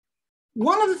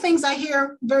 one of the things I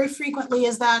hear very frequently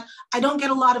is that I don't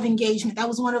get a lot of engagement. That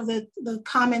was one of the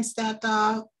comments that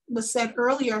was said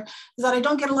earlier, is that I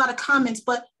don't get a lot of comments,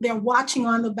 but they're watching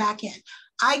on the back end.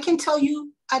 I can tell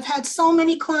you, I've had so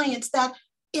many clients that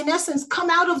in essence come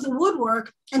out of the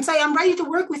woodwork and say, I'm ready to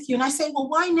work with you. And I say, well,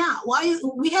 why now? Why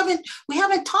we haven't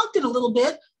talked in a little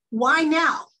bit. Why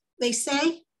now? They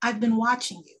say, I've been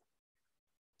watching you.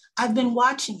 I've been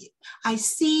watching you. I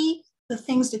see the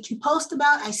things that you post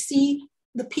about. I see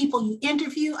the people you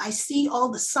interview. I see all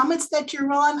the summits that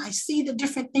you're on. I see the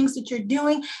different things that you're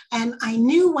doing. And I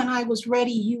knew when I was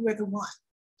ready, you were the one.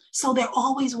 So they're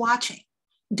always watching.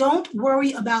 Don't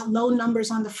worry about low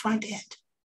numbers on the front end.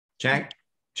 Jacqueline,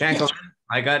 Yes.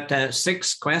 I got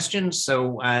 6 questions.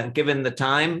 So given the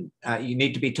time, you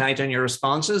need to be tight on your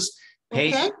responses.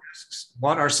 Paige Okay. asks,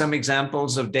 what are some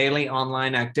examples of daily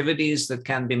online activities that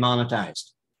can be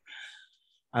monetized?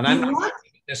 And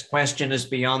this question is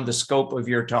beyond the scope of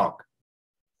your talk.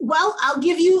 Well, I'll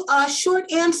give you a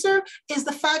short answer is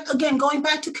the fact, again, going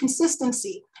back to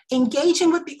consistency,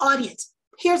 engaging with the audience.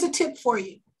 Here's a tip for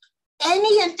you.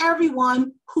 Any and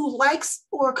everyone who likes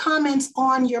or comments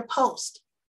on your post,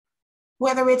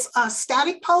 whether it's a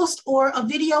static post or a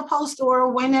video post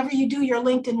or whenever you do your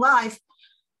LinkedIn Live,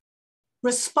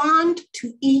 respond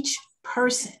to each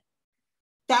person.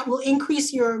 That will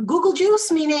increase your Google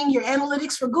juice, meaning your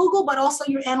analytics for Google, but also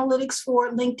your analytics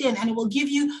for LinkedIn. And it will give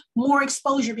you more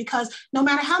exposure because no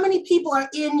matter how many people are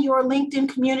in your LinkedIn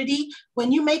community,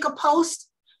 when you make a post,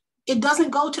 it doesn't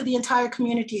go to the entire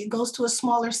community. It goes to a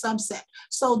smaller subset.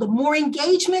 So the more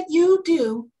engagement you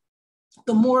do,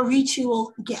 the more reach you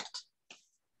will get.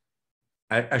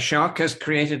 Ashok has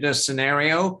created a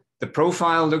scenario. The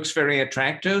profile looks very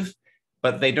attractive,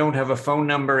 but they don't have a phone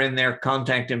number in their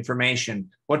contact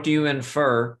information. What do you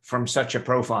infer from such a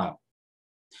profile?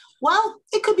 Well,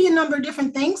 it could be a number of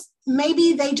different things.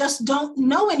 Maybe they just don't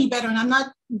know any better. And I'm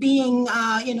not being,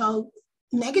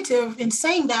 negative in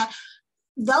saying that.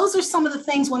 Those are some of the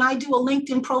things when I do a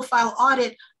LinkedIn profile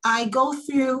audit, I go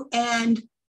through and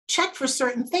check for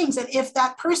certain things. And if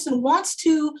that person wants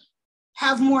to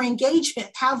have more engagement,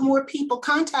 have more people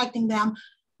contacting them,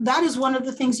 that is one of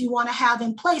the things you want to have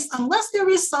in place, unless there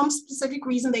is some specific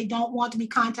reason they don't want to be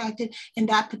contacted in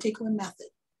that particular method.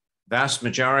 Vast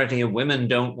majority of women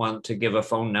don't want to give a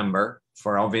phone number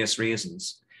for obvious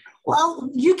reasons. Well,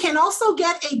 you can also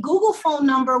get a Google phone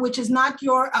number, which is not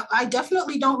your, I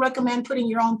definitely don't recommend putting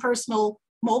your own personal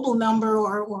mobile number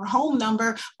or home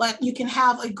number, but you can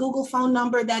have a Google phone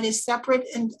number that is separate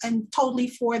and totally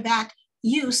for that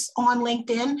use on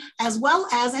LinkedIn, as well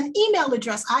as an email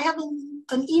address. I have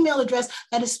an email address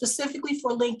that is specifically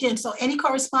for LinkedIn. So any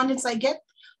correspondence I get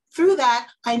through that,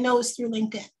 I know is through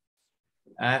LinkedIn.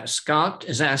 Scott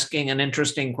is asking an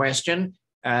interesting question.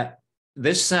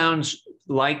 This sounds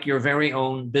like your very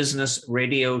own business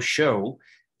radio show.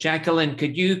 Jacqueline,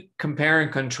 could you compare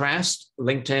and contrast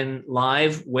LinkedIn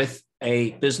Live with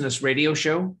a business radio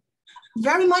show?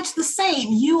 Very much the same.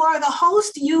 You are the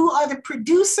host, you are the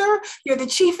producer, you're the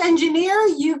chief engineer.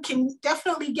 You can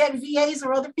definitely get VAs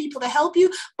or other people to help you,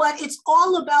 but it's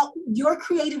all about your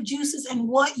creative juices and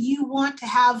what you want to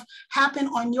have happen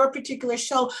on your particular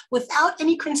show without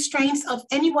any constraints of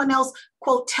anyone else,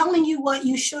 quote, telling you what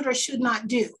you should or should not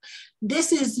do.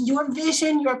 This is your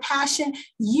vision, your passion.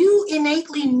 You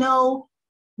innately know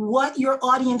what your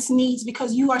audience needs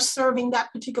because you are serving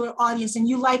that particular audience and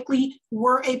you likely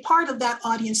were a part of that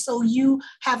audience. So you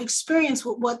have experience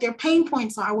with what their pain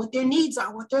points are, what their needs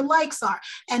are, what their likes are.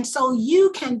 And so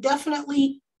you can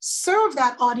definitely serve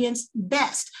that audience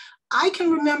best. I can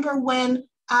remember when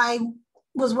I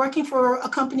was working for a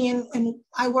company and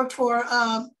I worked for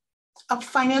a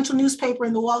financial newspaper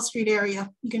in the Wall Street area.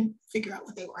 You can figure out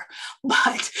what they were.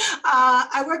 But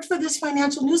I worked for this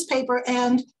financial newspaper,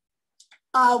 and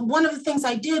one of the things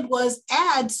I did was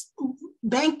ads,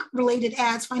 bank-related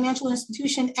ads, financial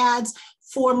institution ads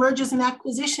for mergers and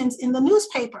acquisitions in the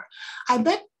newspaper. I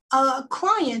met a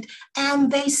client and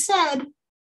they said,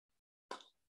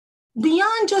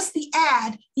 beyond just the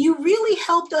ad, you really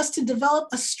helped us to develop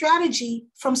a strategy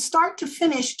from start to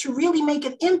finish to really make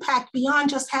an impact beyond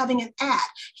just having an ad.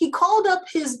 He called up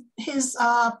his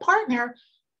partner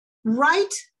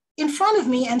right in front of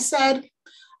me and said,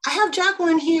 I have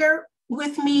Jacqueline here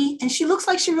with me, and she looks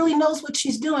like she really knows what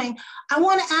she's doing. I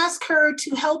want to ask her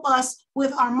to help us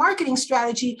with our marketing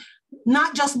strategy,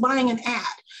 not just buying an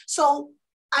ad. So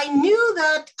I knew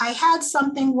that I had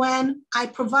something when I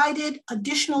provided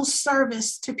additional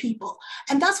service to people.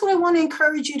 And that's what I want to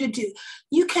encourage you to do.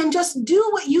 You can just do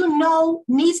what you know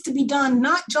needs to be done,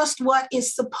 not just what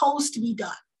is supposed to be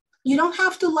done. You don't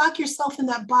have to lock yourself in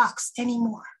that box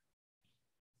anymore.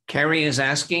 Carrie is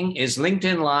asking, is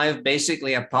LinkedIn Live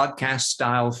basically a podcast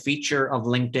style feature of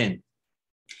LinkedIn?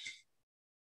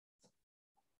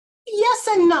 Yes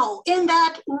and no, in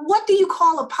that, what do you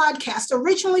call a podcast?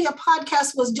 Originally, a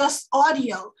podcast was just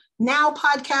audio. Now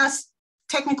podcasts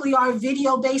technically are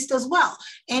video-based as well.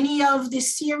 Any of the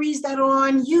series that are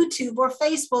on YouTube or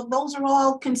Facebook, those are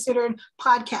all considered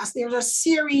podcasts. There's a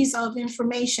series of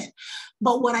information.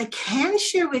 But what I can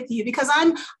share with you, because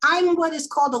I'm what is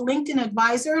called a LinkedIn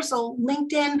advisor. So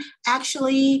LinkedIn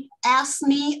actually asked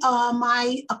me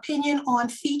my opinion on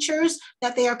features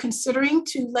that they are considering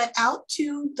to let out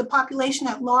to the population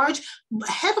at large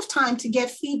ahead of time to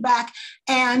get feedback.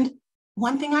 And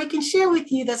one thing I can share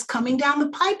with you that's coming down the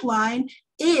pipeline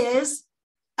is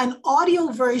an audio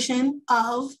version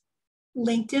of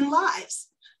LinkedIn Lives.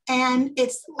 And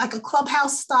it's like a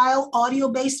Clubhouse style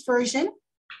audio-based version.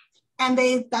 And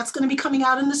that's going to be coming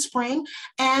out in the spring.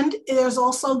 And there's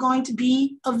also going to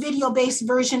be a video-based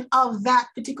version of that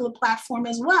particular platform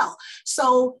as well.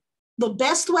 So the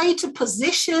best way to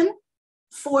position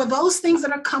for those things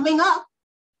that are coming up,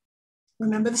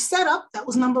 remember the setup, that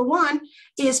was number one,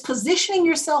 is positioning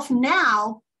yourself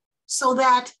now so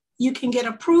that you can get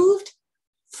approved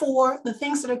for the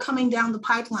things that are coming down the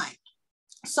pipeline.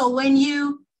 So when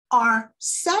you are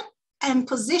set and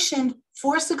positioned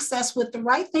for success with the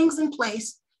right things in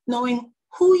place, knowing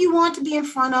who you want to be in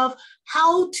front of,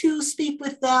 how to speak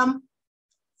with them,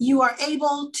 you are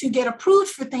able to get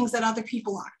approved for things that other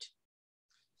people aren't.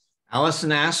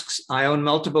 Allison asks, I own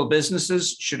multiple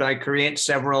businesses. Should I create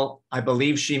several? I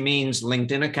believe she means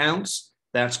LinkedIn accounts.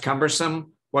 That's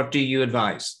cumbersome. What do you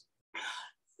advise?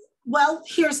 Well,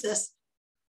 here's this.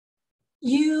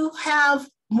 You have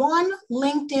one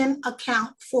LinkedIn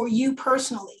account for you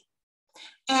personally.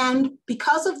 And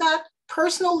because of that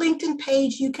personal LinkedIn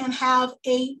page, you can have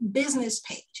a business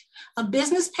page. A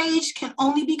business page can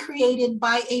only be created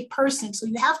by a person. So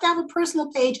you have to have a personal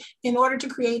page in order to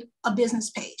create a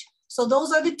business page. So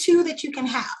those are the two that you can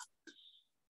have.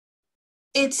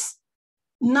 It's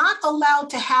not allowed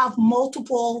to have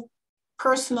multiple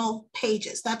personal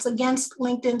pages. That's against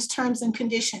LinkedIn's terms and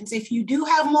conditions. If you do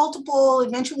have multiple,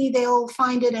 eventually they'll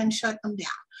find it and shut them down.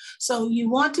 So you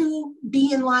want to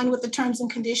be in line with the terms and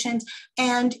conditions.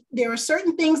 And there are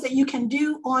certain things that you can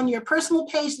do on your personal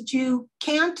page that you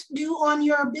can't do on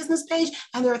your business page.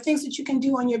 And there are things that you can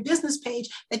do on your business page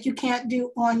that you can't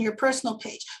do on your personal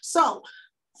page. So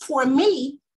for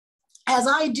me, as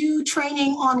I do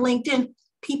training on LinkedIn,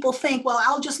 people think, well,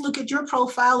 I'll just look at your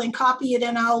profile and copy it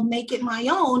and I'll make it my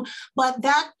own. But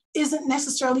that isn't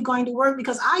necessarily going to work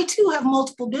because I too have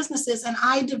multiple businesses and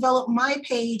I develop my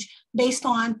page based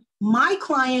on my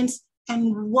clients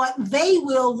and what they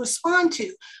will respond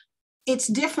to. It's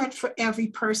different for every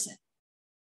person.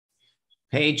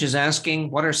 Paige is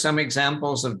asking, what are some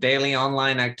examples of daily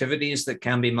online activities that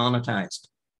can be monetized?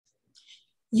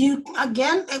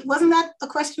 Again, wasn't that a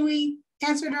question we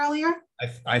answered earlier?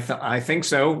 I think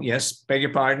so. Yes. Beg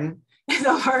your pardon.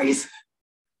 No worries.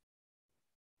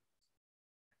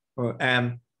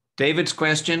 David's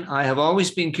question, I have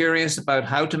always been curious about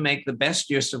how to make the best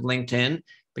use of LinkedIn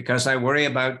because I worry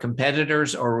about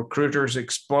competitors or recruiters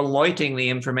exploiting the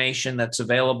information that's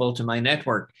available to my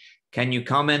network. Can you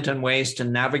comment on ways to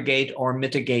navigate or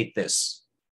mitigate this?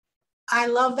 I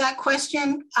love that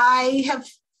question. I have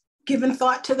given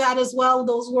thought to that as well.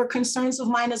 Those were concerns of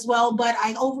mine as well, but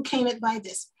I overcame it by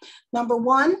this. Number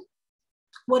one,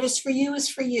 what is for you is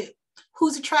for you.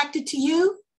 Who's attracted to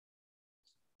you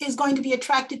is going to be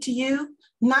attracted to you,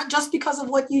 not just because of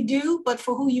what you do, but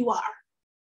for who you are.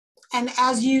 And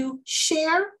as you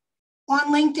share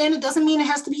on LinkedIn, it doesn't mean it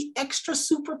has to be extra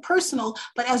super personal,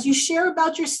 but as you share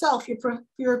about yourself,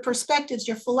 your perspectives,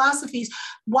 your philosophies,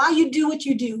 why you do what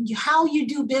you do, how you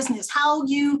do business, how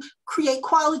you create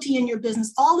quality in your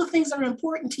business, all the things that are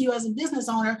important to you as a business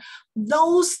owner,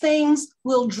 those things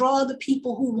will draw the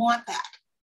people who want that.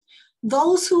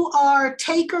 Those who are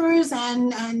takers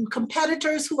and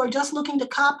competitors who are just looking to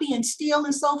copy and steal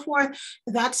and so forth,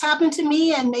 that's happened to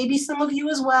me and maybe some of you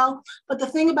as well. But the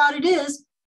thing about it is,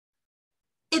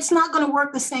 it's not going to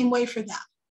work the same way for them.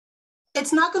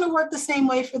 It's not going to work the same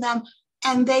way for them,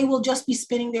 and they will just be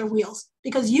spinning their wheels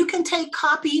because you can take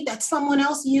copy that someone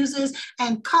else uses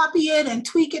and copy it and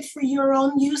tweak it for your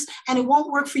own use, and it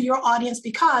won't work for your audience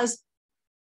because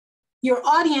your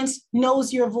audience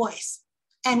knows your voice.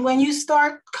 And when you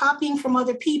start copying from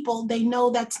other people, they know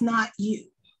that's not you.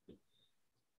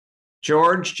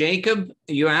 George, Jacob,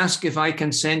 you ask if I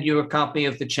can send you a copy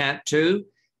of the chat too.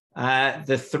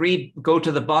 Go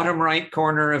to the bottom right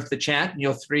corner of the chat and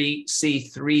you'll see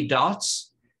 3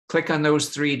 dots. Click on those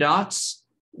 3 dots.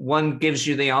 One gives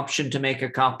you the option to make a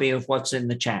copy of what's in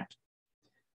the chat.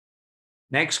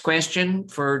 Next question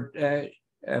from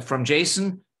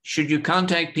Jason. Should you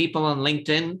contact people on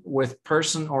LinkedIn with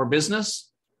person or business?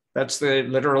 That's the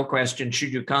literal question.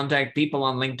 Should you contact people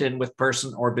on LinkedIn with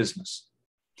person or business?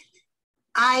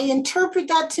 I interpret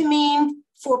that to mean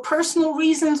for personal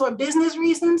reasons or business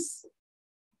reasons.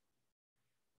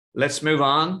 Let's move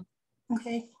on.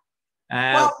 Okay.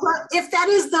 Well, if that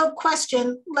is the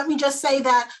question, let me just say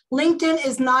that LinkedIn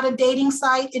is not a dating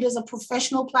site. It is a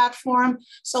professional platform.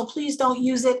 So please don't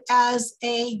use it as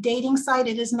a dating site.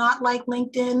 It is not like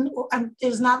LinkedIn, or it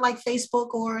is not like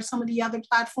Facebook or some of the other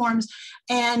platforms.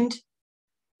 And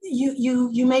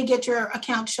you may get your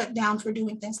account shut down for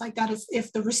doing things like that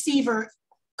if the receiver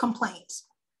complains.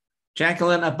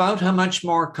 Jacqueline, about how much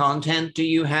more content do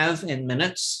you have in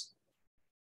minutes?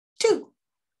 2.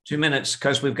 2 minutes,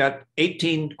 because we've got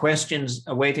 18 questions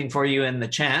awaiting for you in the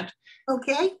chat.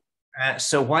 Okay.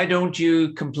 So why don't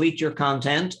you complete your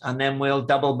content and then we'll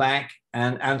double back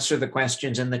and answer the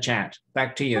questions in the chat.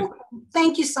 Back to you.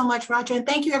 Thank you so much, Roger. And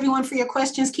thank you everyone for your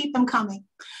questions. Keep them coming.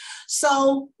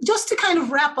 So just to kind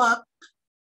of wrap up,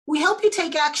 we help you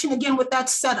take action again with that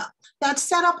setup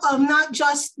of not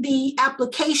just the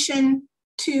application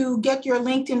to get your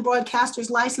LinkedIn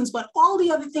broadcaster's license, but all the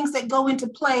other things that go into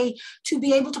play to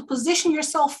be able to position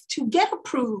yourself to get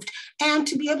approved and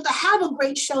to be able to have a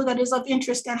great show that is of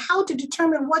interest and how to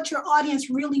determine what your audience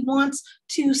really wants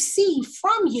to see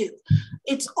from you.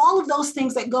 It's all of those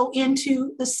things that go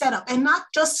into the setup and not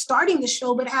just starting the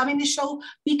show, but having the show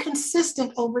be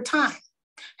consistent over time.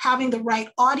 Having the right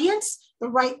audience, the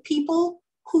right people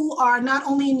who are not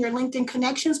only in your LinkedIn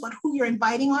connections, but who you're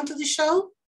inviting onto the show,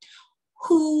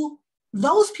 who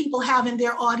those people have in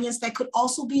their audience that could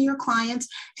also be your clients,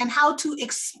 and how to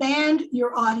expand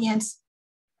your audience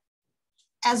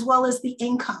as well as the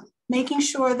income, making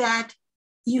sure that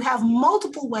you have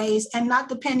multiple ways and not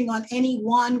depending on any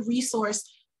one resource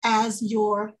as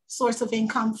your source of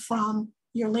income from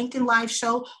your LinkedIn Live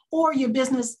show or your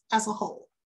business as a whole.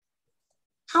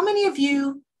 How many of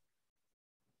you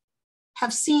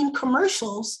have seen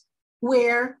commercials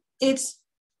where it's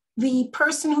the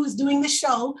person who's doing the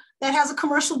show that has a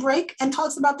commercial break and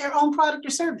talks about their own product or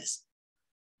service?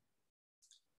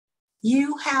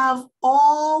 You have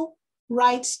all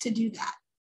rights to do that.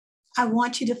 I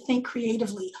want you to think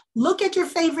creatively. Look at your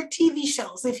favorite TV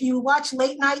shows. If you watch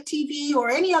late night TV or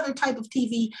any other type of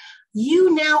TV,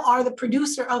 you now are the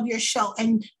producer of your show,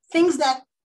 and things that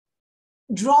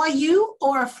draw you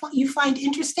or you find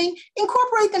interesting,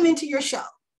 incorporate them into your show.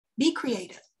 Be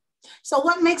creative. So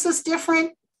what makes us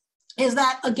different is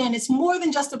that, again, it's more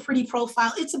than just a pretty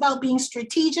profile. It's about being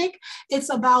strategic. It's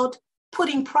about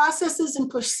putting processes and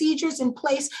procedures in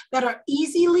place that are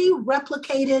easily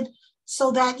replicated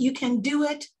so that you can do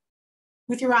it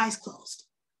with your eyes closed.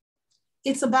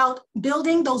 It's about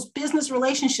building those business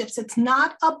relationships. It's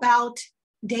not about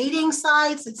dating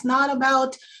sites. It's not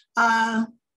about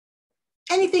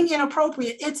anything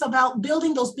inappropriate. It's about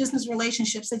building those business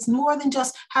relationships. It's more than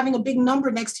just having a big number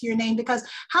next to your name, because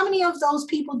how many of those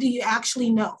people do you actually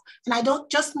know? And I don't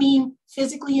just mean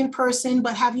physically in person,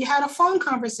 but have you had a phone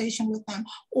conversation with them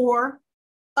or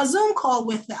a Zoom call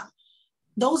with them?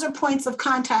 Those are points of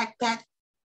contact that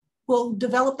will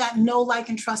develop that know, like,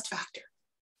 and trust factor.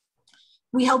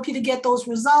 We help you to get those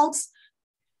results,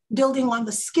 building on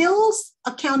the skills,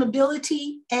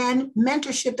 accountability, and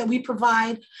mentorship that we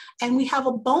provide. And we have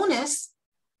a bonus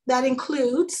that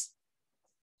includes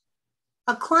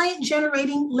a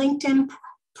client-generating LinkedIn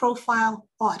profile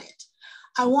audit.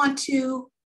 I want to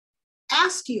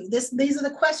ask you, these are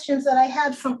the questions that I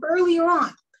had from earlier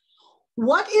on.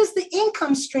 What is the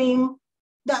income stream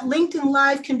that LinkedIn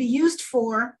Live can be used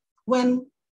for when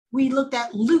we looked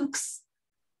at Luke's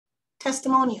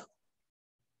testimonial?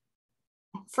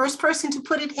 First person to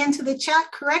put it into the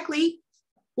chat correctly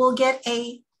will get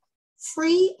a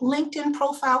free LinkedIn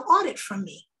profile audit from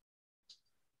me.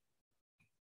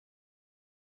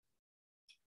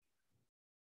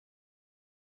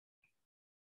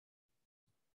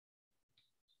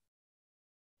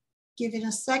 Give it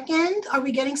a second. Are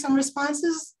we getting some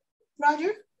responses,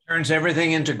 Roger? Turns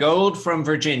everything into gold from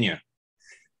Virginia.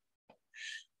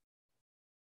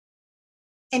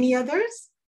 Any others?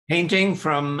 Painting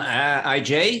from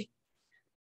IJ.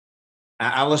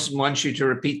 Allison wants you to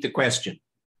repeat the question.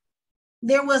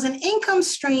 There was an income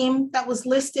stream that was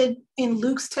listed in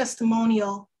Luke's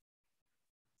testimonial,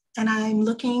 and I'm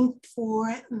looking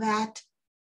for that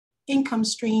income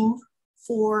stream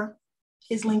for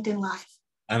his LinkedIn Live.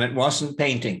 And it wasn't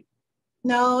painting.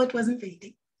 No, it wasn't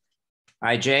painting.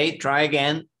 IJ, try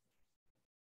again.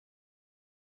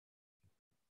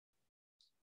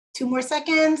 2 more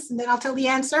seconds, and then I'll tell the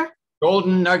answer.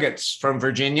 Golden nuggets from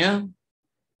Virginia.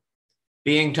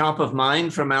 Being top of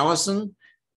mind from Allison.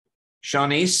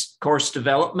 Shawnice, course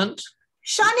development.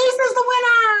 Shawnice is the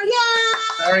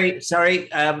winner. Yeah. Sorry.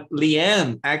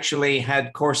 Leanne actually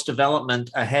had course development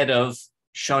ahead of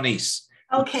Shawnice.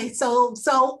 Okay, so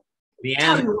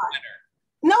Leanne.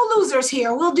 No losers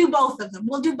here. We'll do both of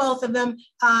them.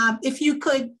 If you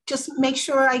could just make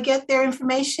sure I get their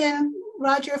information,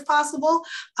 Roger, if possible.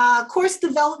 Course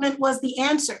development was the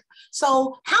answer.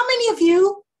 So how many of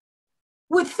you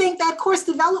would think that course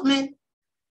development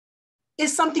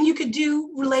is something you could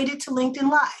do related to LinkedIn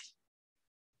Live?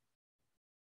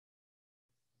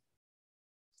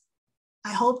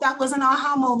 I hope that was an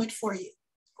aha moment for you.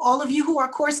 All of you who are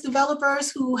course developers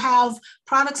who have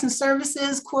products and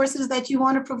services, courses that you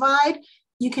want to provide,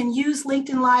 you can use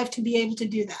LinkedIn Live to be able to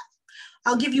do that.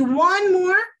 I'll give you one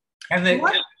more.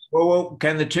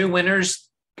 Can the 2 winners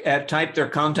type their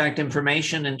contact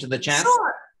information into the chat?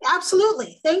 Sure,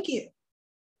 absolutely. Thank you.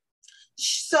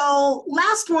 So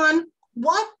last one,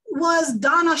 what was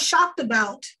Donna shocked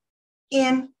about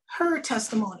in her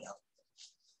testimonial?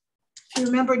 If you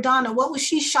remember Donna, what was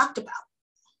she shocked about?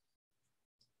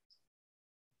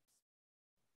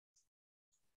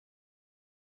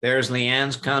 There's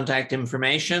Leanne's contact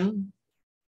information.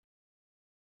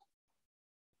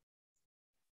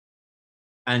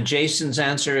 And Jason's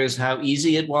answer is how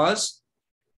easy it was.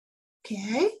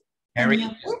 Okay. Harry,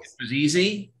 it was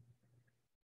easy.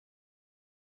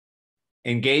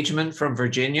 Engagement from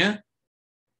Virginia.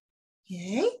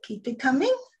 Okay, keep it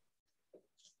coming.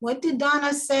 What did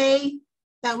Donna say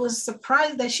that was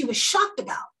surprised, that she was shocked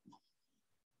about?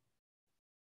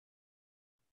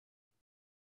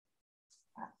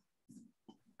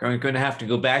 I'm going to have to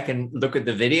go back and look at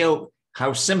the video.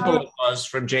 How simple it was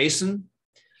from Jason.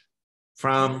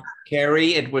 From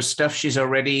Carrie, it was stuff she's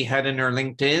already had in her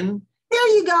LinkedIn. There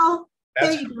you go.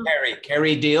 That's Carrie.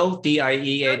 Carrie Deal,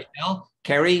 D-I-E-H-L.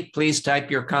 Carrie, please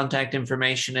type your contact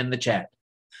information in the chat.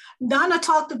 Donna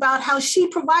talked about how she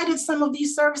provided some of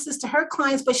these services to her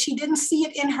clients, but she didn't see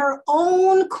it in her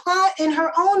own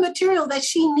material that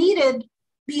she needed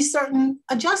these certain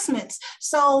adjustments.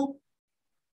 So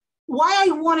why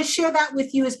I want to share that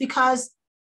with you is because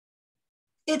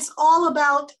it's all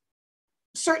about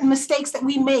certain mistakes that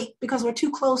we make because we're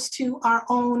too close to our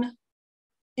own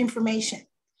information.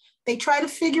 They try to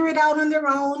figure it out on their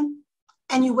own,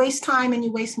 and you waste time and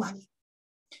you waste money.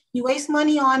 You waste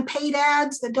money on paid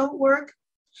ads that don't work,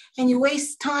 and you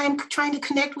waste time trying to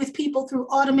connect with people through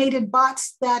automated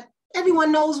bots that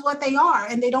everyone knows what they are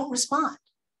and they don't respond.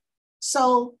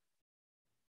 So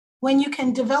when you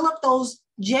can develop those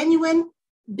genuine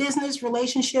business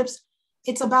relationships,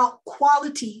 it's about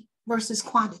quality versus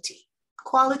quantity.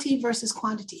 Quality versus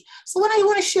quantity. So what I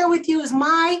want to share with you is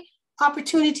my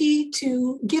opportunity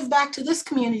to give back to this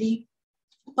community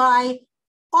by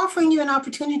offering you an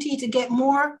opportunity to get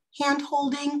more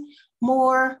hand-holding,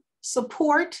 more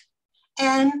support,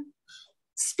 and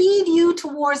speed you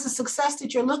towards the success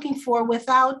that you're looking for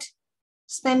without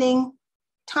spending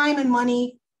time and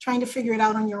money trying to figure it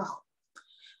out on your own.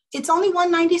 It's only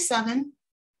 $197.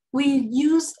 We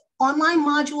use online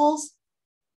modules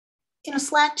in a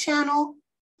Slack channel,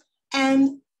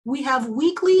 and we have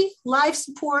weekly live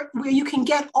support where you can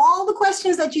get all the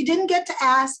questions that you didn't get to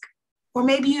ask, or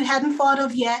maybe you hadn't thought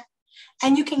of yet,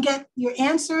 and you can get your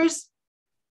answers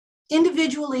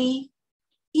individually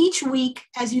each week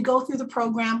as you go through the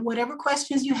program. Whatever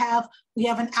questions you have, we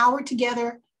have an hour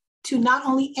together to not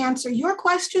only answer your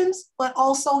questions, but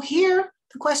also hear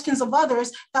the questions of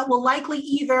others that will likely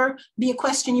either be a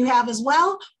question you have as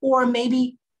well, or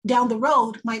maybe down the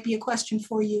road might be a question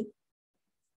for you.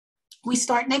 We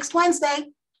start next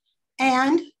Wednesday,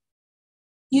 and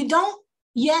you don't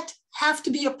yet have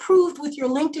to be approved with your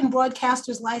LinkedIn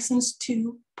broadcaster's license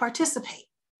to participate.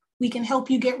 We can help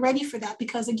you get ready for that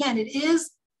because, again, it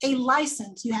is a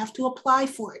license. You have to apply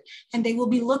for it, and they will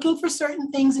be looking for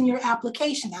certain things in your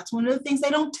application. That's one of the things they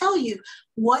don't tell you,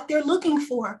 what they're looking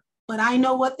for, but I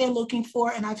know what they're looking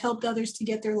for, and I've helped others to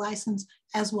get their license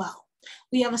as well.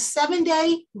 We have a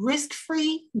 7-day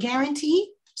risk-free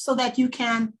guarantee so that you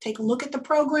can take a look at the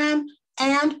program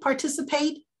and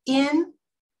participate in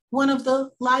one of the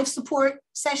live support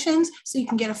sessions so you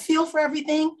can get a feel for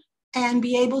everything and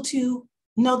be able to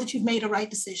know that you've made a right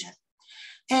decision.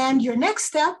 And your next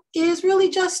step is really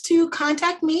just to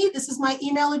contact me. This is my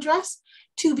email address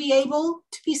to be able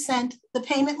to be sent the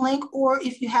payment link, or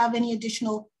if you have any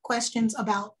additional questions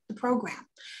about the program.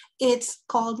 It's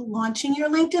called Launching Your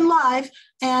LinkedIn Live,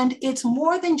 and it's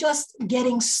more than just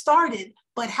getting started,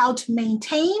 but how to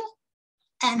maintain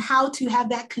and how to have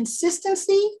that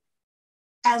consistency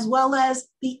as well as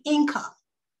the income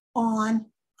on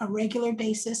a regular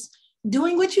basis,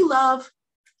 doing what you love,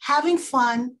 having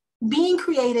fun, being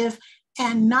creative,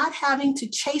 and not having to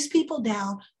chase people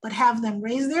down, but have them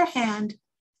raise their hand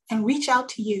and reach out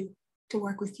to you to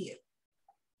work with you.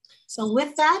 So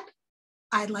with that,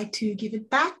 I'd like to give it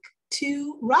back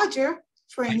to Roger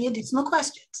for any additional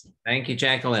questions. Thank you,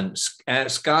 Jacqueline.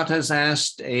 Scott has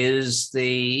asked, do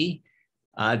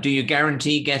you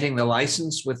guarantee getting the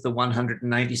license with the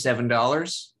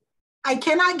 $197? I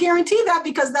cannot guarantee that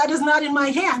because that is not in my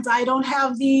hands. I don't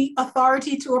have the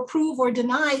authority to approve or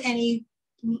deny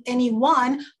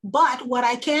anyone, but what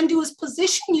I can do is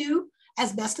position you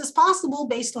as best as possible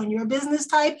based on your business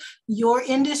type, your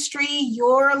industry,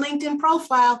 your LinkedIn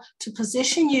profile, to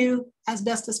position you as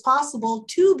best as possible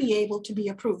to be able to be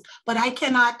approved. But I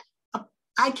cannot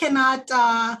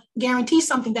guarantee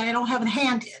something that I don't have in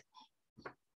hand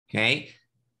in. Okay.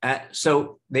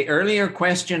 So the earlier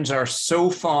questions are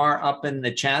so far up in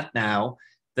the chat now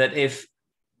that if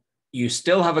you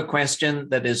still have a question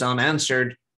that is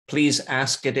unanswered, please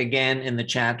ask it again in the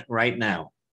chat right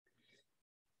now.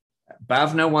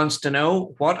 Bhavna wants to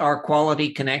know, what are quality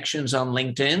connections on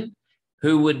LinkedIn?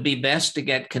 Who would be best to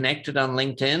get connected on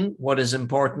LinkedIn? What is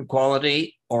important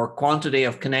quality or quantity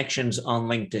of connections on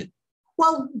LinkedIn?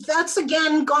 Well, that's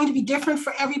again going to be different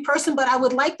for every person, but I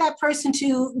would like that person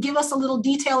to give us a little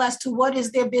detail as to what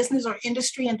is their business or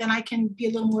industry, and then I can be a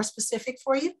little more specific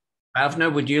for you.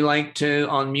 Bhavna, would you like to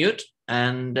unmute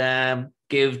and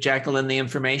give Jacqueline the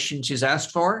information she's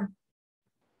asked for?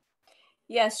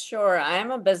 Yes, sure. I'm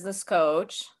a business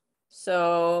coach.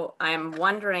 So I'm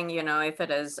wondering, if it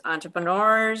is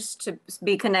entrepreneurs to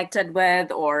be connected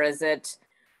with, or is it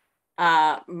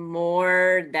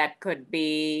more that could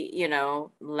be,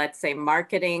 let's say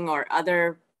marketing or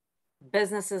other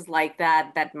businesses like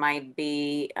that, that might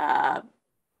be,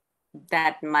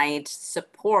 that might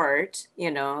support,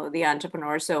 the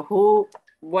entrepreneur. So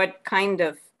what kind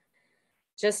of,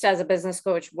 just as a business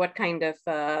coach, what kind of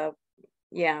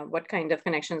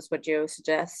connections would you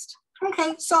suggest?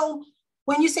 Okay, so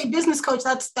when you say business coach,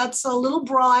 that's a little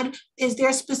broad. Is there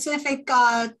a specific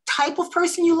type of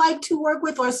person you like to work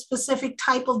with, or a specific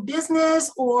type of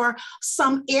business, or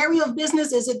some area of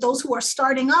business? Is it those who are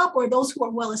starting up or those who are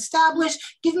well established?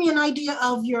 Give me an idea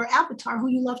of your avatar, who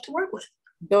you love to work with.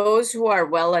 Those who are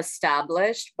well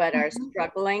established but are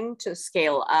struggling to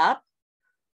scale up,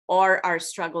 or are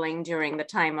struggling during the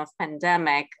time of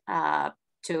pandemic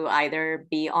to either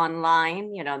be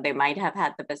online, they might have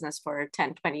had the business for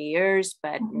 10, 20 years,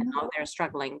 but now they're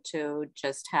struggling to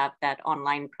just have that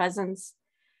online presence.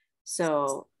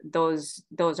 So those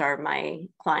are my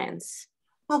clients.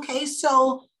 Okay,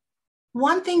 so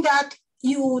one thing that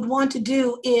you would want to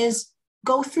do is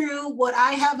go through what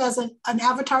I have as an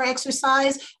avatar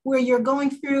exercise, where you're going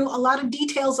through a lot of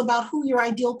details about who your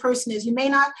ideal person is. You may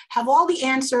not have all the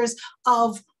answers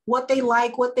of what they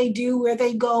like, what they do, where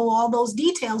they go, all those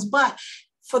details, but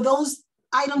for those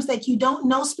items that you don't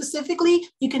know specifically,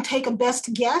 you can take a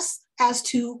best guess as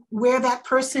to where that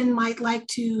person might like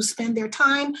to spend their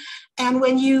time. And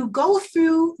when you go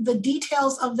through the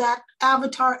details of that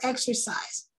avatar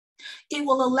exercise, it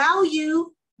will allow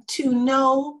you to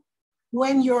know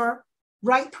when your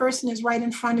right person is right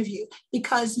in front of you,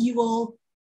 because you will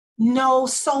know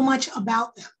so much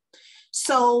about them.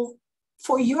 So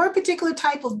for your particular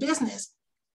type of business,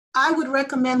 I would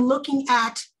recommend looking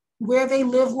at where they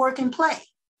live, work, and play.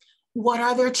 What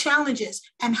are their challenges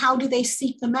and how do they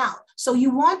seek them out? So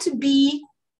you want to be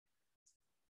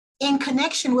in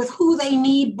connection with who they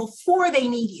need before they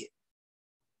need you.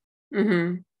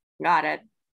 Mm-hmm. Got it.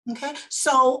 Okay,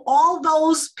 so all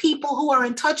those people who are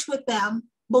in touch with them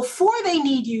before they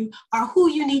need you are who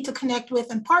you need to connect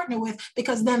with and partner with,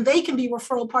 because then they can be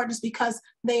referral partners because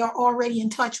they are already in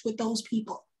touch with those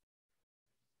people.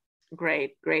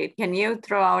 Great, great. Can you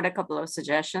throw out a couple of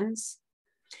suggestions?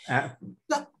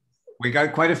 We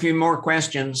got quite a few more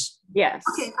questions. Yes.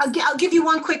 Okay, I'll give you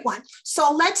one quick one.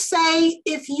 So let's say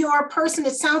if your person,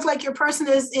 it sounds like your person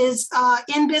is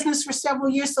in business for several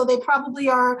years, so they probably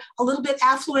are a little bit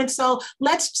affluent. So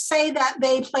let's say that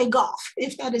they play golf,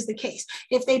 if that is the case.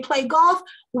 If they play golf,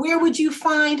 where would you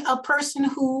find a person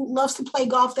who loves to play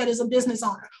golf that is a business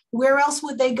owner? Where else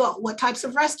would they go? What types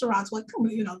of restaurants? What,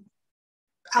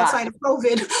 outside of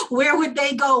COVID, where would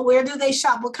they go? Where do they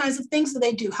shop? What kinds of things do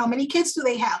they do? How many kids do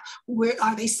they have? Where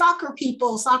are they? Soccer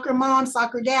people, soccer moms,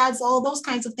 soccer dads, all those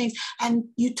kinds of things. And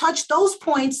you touch those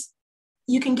points,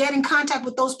 you can get in contact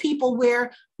with those people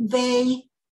where they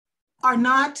are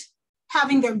not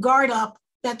having their guard up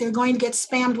that they're going to get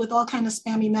spammed with all kinds of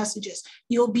spammy messages.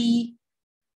 You'll be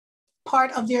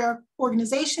part of their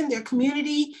organization, their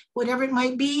community, whatever it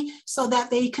might be, so that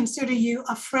they consider you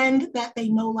a friend that they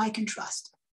know, like, and trust.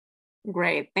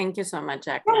 Great. Thank you so much,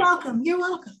 Jacqueline. You're welcome. You're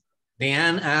welcome.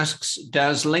 Leanne asks,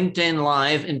 does LinkedIn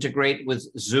Live integrate with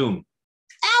Zoom?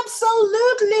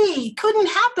 Absolutely. Couldn't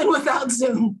happen without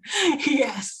Zoom.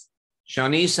 Yes.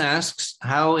 Shanice asks,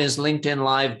 how is LinkedIn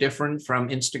Live different from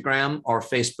Instagram or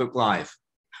Facebook Live?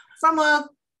 From a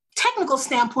technical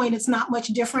standpoint, it's not much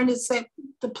different. It's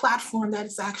the platform that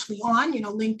it's actually on,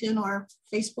 LinkedIn or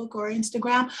Facebook or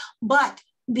Instagram. But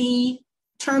the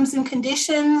terms and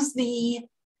conditions, the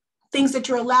things that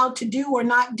you're allowed to do or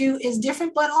not do is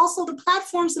different, but also the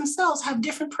platforms themselves have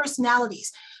different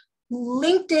personalities.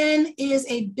 LinkedIn is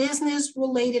a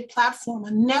business-related platform,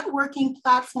 a networking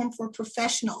platform for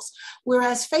professionals,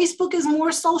 whereas Facebook is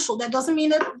more social. That doesn't mean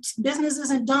that business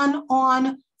isn't done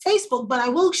on Facebook, but I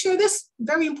will share this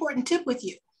very important tip with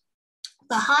you.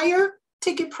 The higher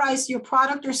ticket price your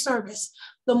product or service,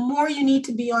 the more you need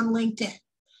to be on LinkedIn,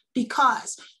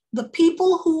 because the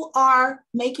people who are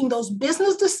making those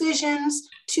business decisions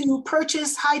to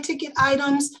purchase high ticket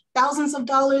items, thousands of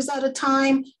dollars at a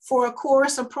time for a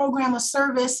course, a program, a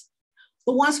service,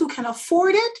 the ones who can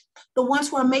afford it, the ones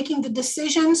who are making the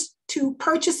decisions to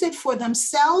purchase it for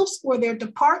themselves or their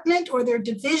department or their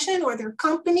division or their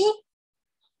company,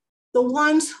 the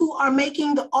ones who are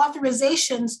making the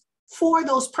authorizations for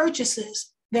those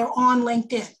purchases, they're on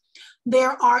LinkedIn.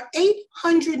 There are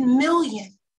 800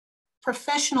 million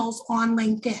professionals on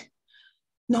LinkedIn.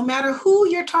 No matter who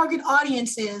your target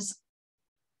audience is,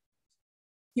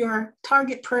 your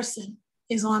target person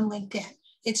is on LinkedIn.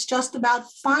 It's just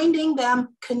about finding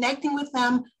them, connecting with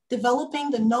them, developing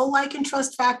the know, like, and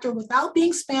trust factor without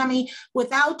being spammy,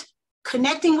 without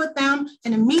connecting with them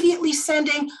and immediately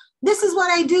sending, this is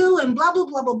what I do and blah, blah,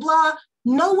 blah, blah, blah.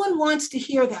 No one wants to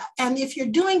hear that. And if you're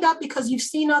doing that because you've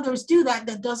seen others do that,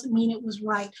 that doesn't mean it was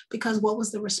right, because what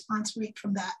was the response rate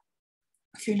from that?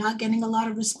 If you're not getting a lot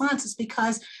of responses,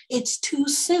 because it's too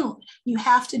soon. You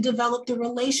have to develop the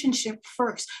relationship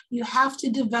first. You have to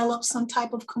develop some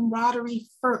type of camaraderie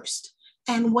first.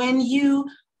 And when you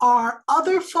are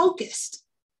other focused,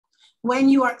 when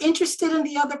you are interested in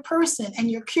the other person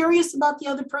and you're curious about the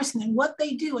other person and what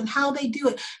they do and how they do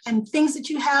it and things that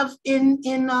you have in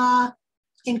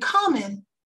common,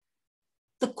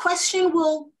 the question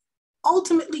will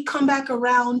ultimately come back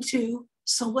around to,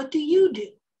 so what do you do?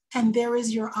 And there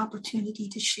is your opportunity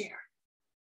to share.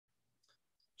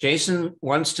 Jason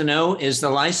wants to know, is the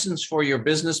license for your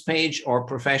business page or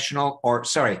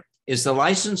is the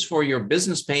license for your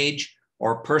business page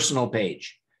or personal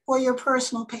page? For your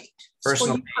personal page.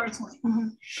 Personal page. Personally.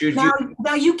 Mm-hmm.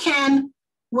 Now you can,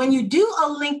 when you do a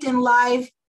LinkedIn Live,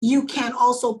 you can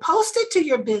also post it to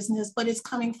your business, but it's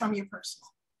coming from your personal.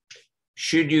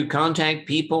 Should you contact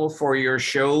people for your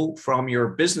show from your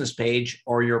business page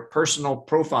or your personal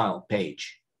profile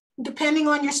page? Depending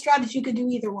on your strategy, you could do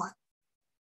either one.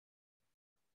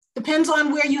 Depends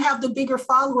on where you have the bigger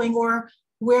following or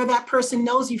where that person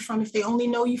knows you from. If they only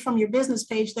know you from your business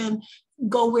page, then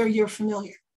go where you're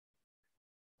familiar.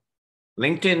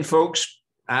 LinkedIn folks,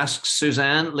 asks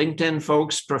Suzanne, LinkedIn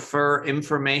folks prefer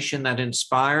information that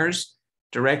inspires,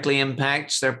 directly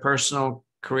impacts their personal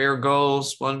career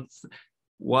goals.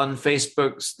 One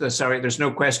Facebook's, sorry, there's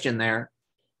no question there.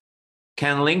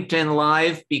 Can LinkedIn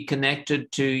Live be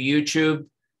connected to YouTube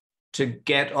to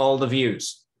get all the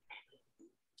views?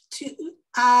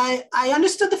 I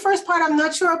understood the first part. I'm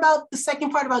not sure about the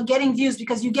second part about getting views,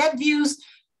 because you get views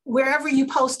wherever you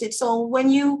post it. So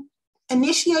when you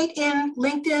initiate in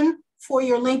LinkedIn for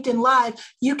your LinkedIn Live,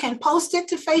 you can post it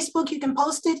to Facebook, you can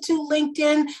post it to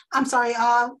LinkedIn,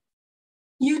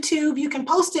 YouTube, you can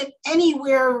post it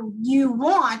anywhere you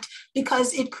want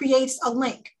because it creates a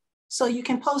link. So you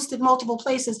can post it multiple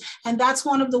places. And that's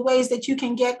one of the ways that you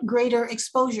can get greater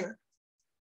exposure.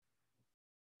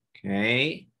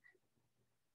 Okay.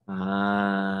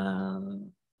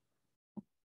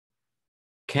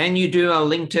 Can you do a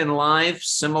LinkedIn Live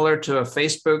similar to a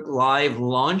Facebook Live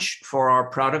launch for our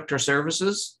product or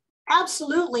services?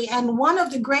 Absolutely. And one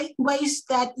of the great ways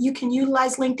that you can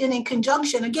utilize LinkedIn in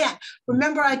conjunction, again,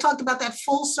 remember I talked about that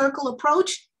full circle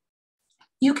approach?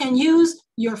 You can use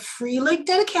your free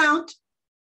LinkedIn account,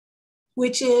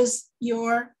 which is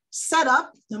your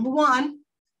setup, number one,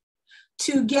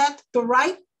 to get the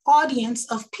right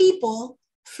audience of people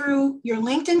through your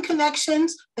LinkedIn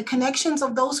connections, the connections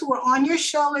of those who are on your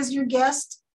show as your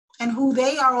guest and who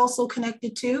they are also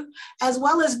connected to, as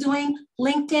well as doing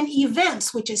LinkedIn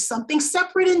events, which is something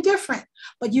separate and different.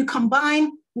 But you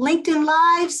combine LinkedIn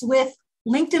Lives with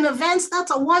LinkedIn events, that's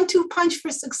a 1-2 punch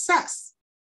for success.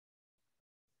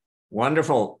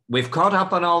 Wonderful. We've caught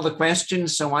up on all the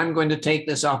questions, so I'm going to take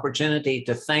this opportunity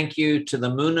to thank you to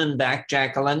the moon and back,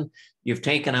 Jacqueline. You've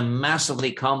taken a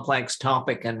massively complex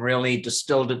topic and really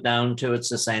distilled it down to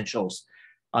its essentials.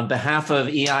 On behalf of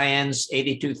EIN's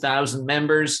 82,000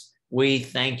 members, we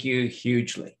thank you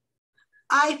hugely.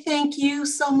 I thank you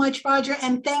so much, Roger,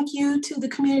 and thank you to the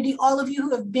community, all of you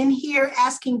who have been here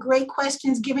asking great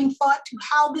questions, giving thought to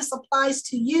how this applies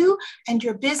to you and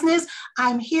your business.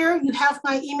 I'm here. You have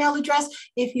my email address.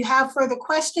 If you have further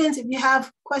questions, if you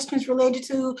have questions related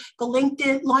to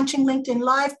the launching LinkedIn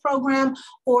Live program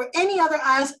or any other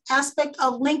aspect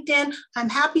of LinkedIn, I'm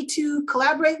happy to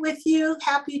collaborate with you,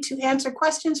 happy to answer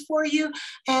questions for you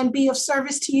and be of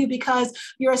service to you, because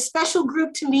you're a special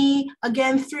group to me,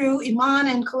 again, through Iman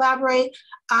and Collaborate.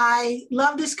 I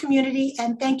love this community,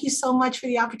 and thank you so much for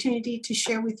the opportunity to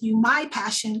share with you my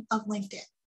passion of LinkedIn.